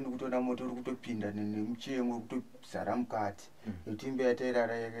pandikasimudza musoro ndikutoona moto uri kutopinda nemuchengo uri kutozara mukati nekuti imba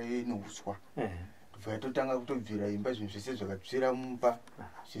yatairara inouswa ndobva yatotanga kutobvira imba zvinhu zvese zvakapfira mumba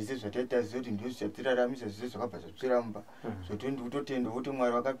zvese zvataita ziva kuti ndizvo zvatiraramisa zvese zvakabva zvapfira mumba zvoto ndikutotenda kuti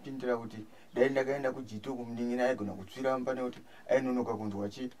Mwari vakapindira kuti dai ndakaenda kujito kumunin'ina aigona kupfira mumba nekuti ainonoka kunzwa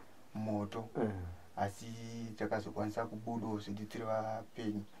moto asi takazokwanisa kubudawo zviditsiri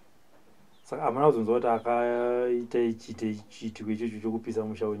vapenyu. Saka hamuna kuzonzwa kuti akaita chiitiko ichocho chokupisa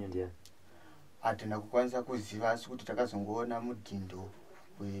musha wenyu ndiani? Hatina kukwanisa kuziva asi kuti takazongoona mudhindo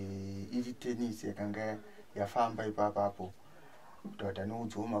iri tenisi yakanga yafamba ipapapo kuti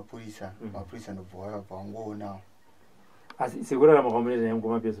anoudzawo mapurisa ndobva vangoona. Asi sekurarama kwamunoita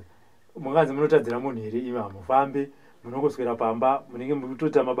nemukoma Pearson munganzi munotadzira munhu here imi hamufambe munongoswera pamba munenge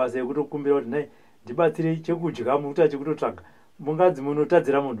mutoita mabasa ekutokumbira kuti nai ndibatsire chekudya mukuta chekutotsvaga munganzi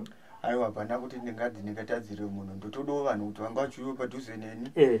munotadzira munhu? Aiwa hapana kuti ndingatadzire munhu ndotodawo vanhu kuti vanga vachiuya padhuze neni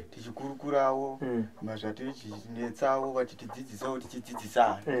tichikurukurawo mazvatichinetsawo vachitidzidzisawo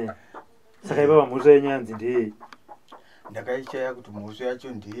tichidzidzisana. Saka ipapa mhosva yenyanzi ndeyei? Ndakaichaya kuti mhosva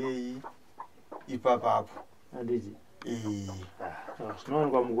yacho ndeyei ipapapo. Handiti?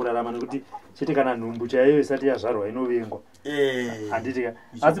 Zvinowanikwa mukurarama nekuti chete kana nhumbu chaiyo isati yazvarwa inovengwa. Handiti ka?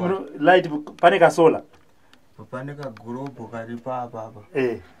 Asi light pane kasola? Pane kagurobho kari papapa.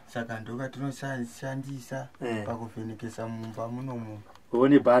 Saka ndokatinoshandisa pakuvhenekesa mumba munomu.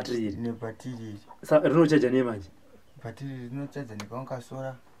 Uone bhatiri iri? Nebhatiri iri. Rinochaja nemanje? Bhatiri rinochaja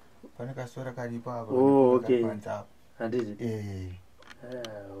nekakasora. Pane kasora kari papa. Handiti?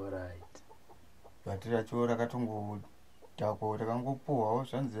 Alright. Bhatiri racho takangopuhwawo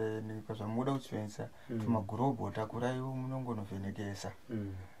zvanzi zvamuda kushandisa tumagurobho takuraiwo munongonovhenekesa.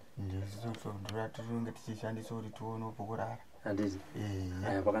 Ndiratinenge tichishandisa kuti tione pokurara. Handiti?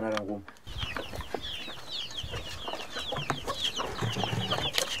 Pakanaka ngoma.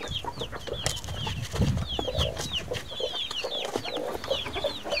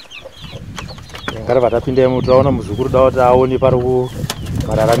 ngari vatapindemo tiraona muzukuru dawo taone pari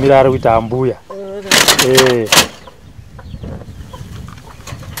mararamiro ari kuita ambuya.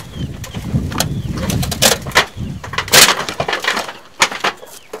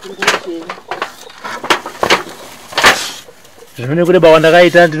 Zvimene kureba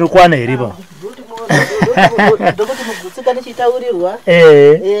wandakaita ndinokwana here pa. Ndokuti mugutsuka ndichitaurirwa.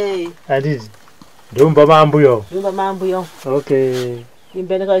 Handiti. Ndomba maambuyo. Ndomba maambuyo. Okay.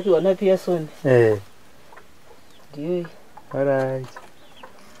 Imba ndakakiwa na Pearson. Ndiyo. Alright.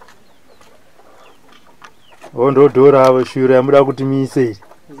 Ndodhora avo shura yamuda kuti miise.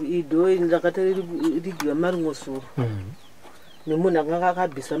 Idhori ndakatorigiwa mari ngosoro. Nemunhu akanga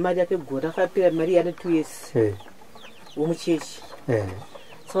akabvisa mari yake gora akapera mari yane 2 years. Womuchechi.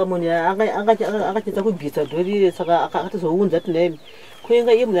 Saka munhu akachita kubvisa dhori iri saka akatozounza ati naye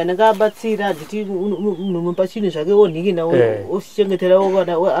kuenga iye munhu anenge abatsira anditi munhu mupa chinhu zvake onhiki nawo osichengeterawo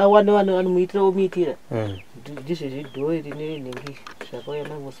awane vanhu anomuitira omuitira. Ndizvo zvidhori rine nhengi zvakauya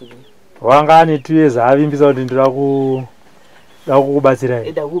mangosoro. Wanga ane 2 years avimbisa kuti ndira kukubatsirai.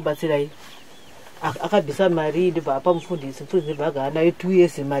 Eda kukubatsirai. Akabvisa mari ndibva apa mufundisi ndibva aganayo 2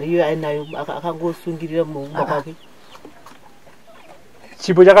 years mari iyo ainayo akangosungirira mumba kwake.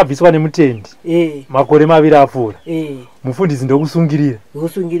 Chipo chakabviswa nemutendi. Makore 2 apfuura. Mufundisi ndokusungirira.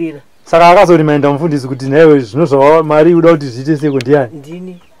 Saka akazoti maenda mufundisi kuti naye zvinozva mari uda kuti zviite seko ndiani?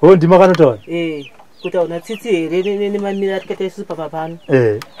 Ndini. Ndima kanotaura. Kuti una tsitsi here nemanira tikaita isu papa pano.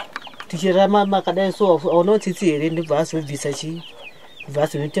 Tichirama makadai so auna tsitsi here ndibva azobvisa chi. Ndibva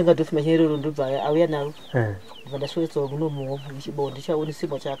azotenga dofi machero ndibva auya naro. Ndibva ndaswetsa muno muwo ndichibo ndichaona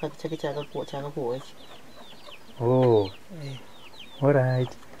simo chake chakakuwa ichi. Alright.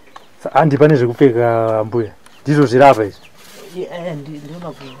 Andi pane zvekupfeka mbuya. Ndizvo zvirapa izvi.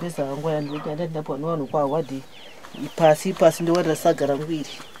 Ndinoona kuveza nguva ndandinapo vanhu kwawadi pasi ndowarira saga rangu iri.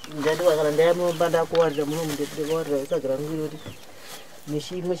 Ndandikakana ndayamomba ndakuwarira muno ndikuwarira saga rangu iri kuti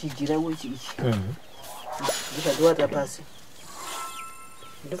nechimwe chijira ichi. Ndikatowarira pasi.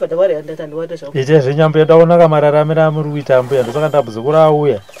 Ndibva ndawarira ndandiwarira zvangu. Ite zvenyambo ndaona kamararamira muri kuita mbuya ndosaka ndabvunza kuti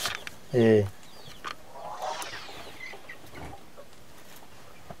auya.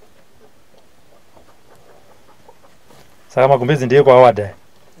 Saka magumbezi ndiye kwawadai.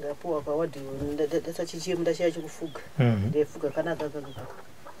 Ndapuwa kwawadhi ndasachichiri ndashaya chikufuga. Ndefuga kanaka.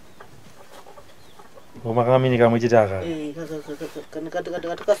 Mumakamini kamwe chitaka.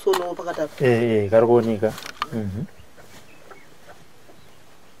 Kana kasolo pakati apa. Kari kuoneka.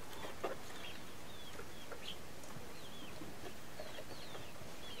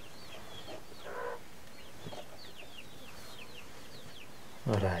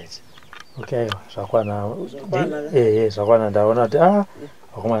 Alright. Okay, zvakwana. Zvakwana ndaona kuti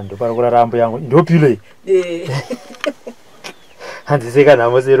akomana ndopara kurara ambo yangu. Ndopilo iyi. Handiseka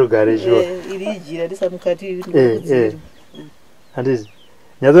nhamo serugare shuwa. Iri jira ndisamukati. Handisi.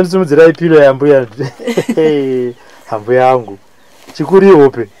 Nyatsondisimudzira ipilo yambuya. Hambo yangu. Chikuri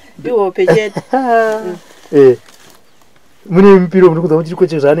hope. Ndihope chete. Mune mpiro muri kuza kuti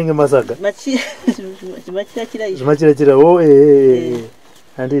chikoche zvanenge masaga. Machira izvo. Machira.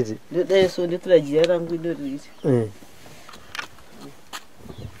 Handiti. Ndodai so nditora jira rangu ndorisi.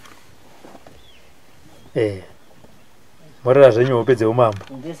 Morera zvenyu hope dzeumambo.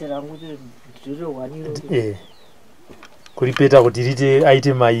 Ndese rangu ndiro waniro. Kuripeta kuti rite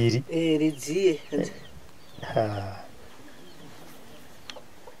aite mairi. Ridziye.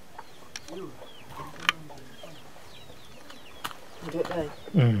 Ndodai.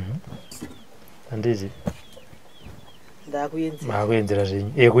 Handiti. Ndakuenzera. Makuenzera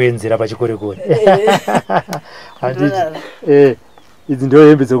zvenyu. Kuenzera pachikorekore. Handiti. Idzi ndio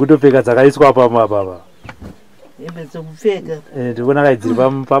hembe dzekutopfeka dzakaiswa apa. Hembe dzekupfeka. Ndikuona kai dziri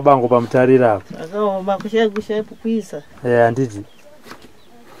pabango pamutarira apa. Akaoma kushaya kuisa. Handiti.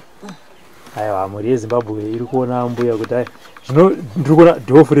 Aiwa muri yeZimbabwe iri kuona mbuya kuti ai ndikuona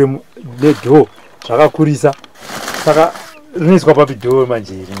door frame nedoo zvakakurisa. Saka rinoiswa papi door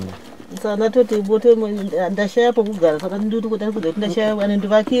manje iri. Sana toti bote ndashaya pokugara saka ndiri kuti ndashaya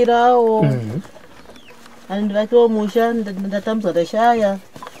anondivakirawo. Anondivakirawo musha ndatambudza ndashaya.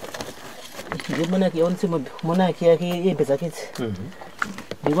 Ndibona ke on simo mona ke yake yembe dzake.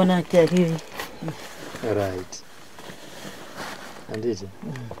 Ndibona ke yake. Right. Handiti.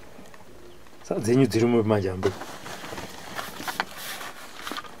 Dzenyu dziri mumajambo.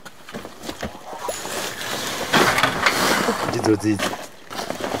 Ndidzo dzidzi.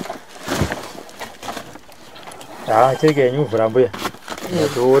 Cheke yenyu mvura mbuya.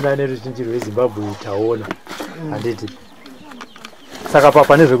 Toona neruzhinji rweZimbabwe taona. Handiti. Saka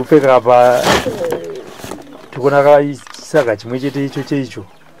papa nezvekupfeka apa tikuona kaisaka chimwe chete icho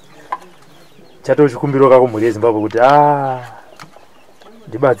chatochikumbiro kako mhuri yeZimbabwe kuti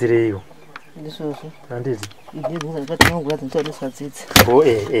ndibatsireyo ndisvozvo handiti ndizvatinogura dzinotorisvadzidzi oh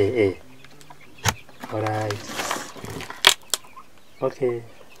alright okay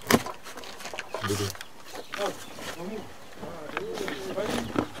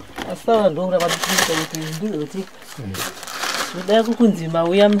asawa ndokura vatiita kuti ndizoti zvodai kukunzi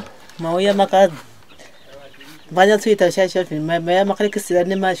mauya makadzi vanyatsoita shasha kuti maya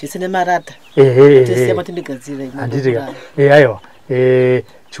makarekesera zvese nemarata tosiya matindigadzira handitika aiwa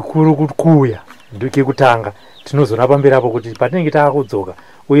chikuru kukuya ndokekutanga tinozoona pamberi apo kuti patinenge taakudzoka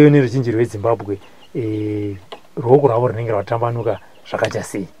uye neruzhinji rwezimbabwe ruoko rwavo runenge rwatambanuka zvakaita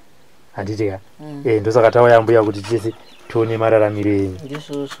sei handitika ndosaka tauya kuti tese tione mararamiro enyu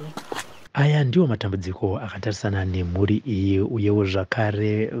ndizvozvo. Aya ndiwo matambudziko akatarisana nemhuri iyi uyewo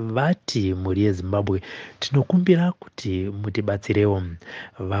zvakare vati mhuri yeZimbabwe tinokumbira kuti mutibatsirewo.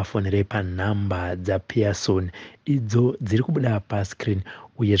 Vafonere panhamba dzaPearson idzo dziri kubuda pascreen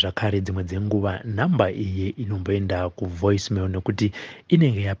uye zvakare dzimwe dzenguva nhamba iyi inomboenda kuvoicemail nekuti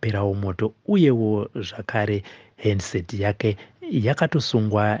inenge yaperawo moto uyewo zvakare handset yake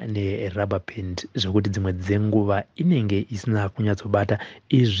yakatosungwa nerubber band zvekuti dzimwe dzenguva inenge isina kunyatsobata.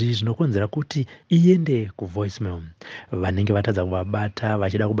 Izvi zvinokonzera kuti iende kuvoicemail. Vanenge vatadza kuvabata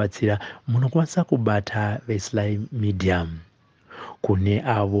vachida kubatsira munokwanisa kubata veSly Media. Kune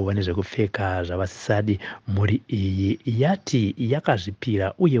avo vane zvekupfeka zvavasisadi, mhuri iyi yati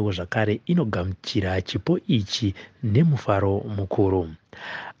yakazvipira uyewo zvakare inogamuchira chipo ichi nemufaro mukuru.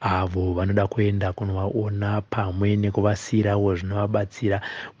 Avo vanoda kuenda kunovaona pamwe nekuvasirawo zvinovabatsira,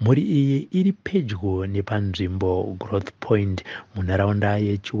 mhuri iyi iri pedyo nepanzvimbo Growth Point munharaunda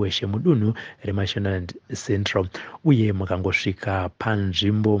yeChiweshe mudunhu reMashonaland Central, uye mukangosvika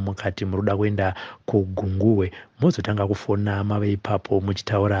panzvimbo mukati muruda kuenda kuGunguwe mozotanga kufona mave ipapo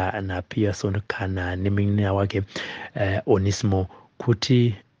muchitaura naPearson kana nemunin'ina wake Onisimo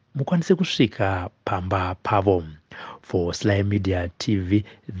kuti mukwanise kusvika pamba pavo. For Sly Media TV,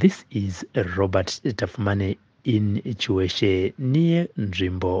 this is Robert Tafumane in Chiweshe near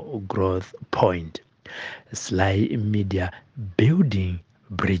Nzvimbo Growth Point. Sly Media, building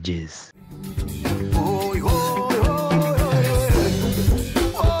bridges.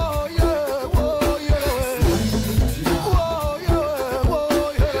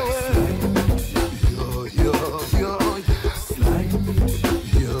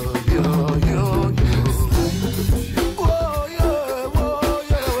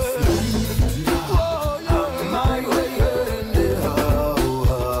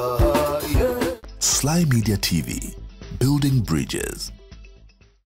 Sly Media TV, building bridges.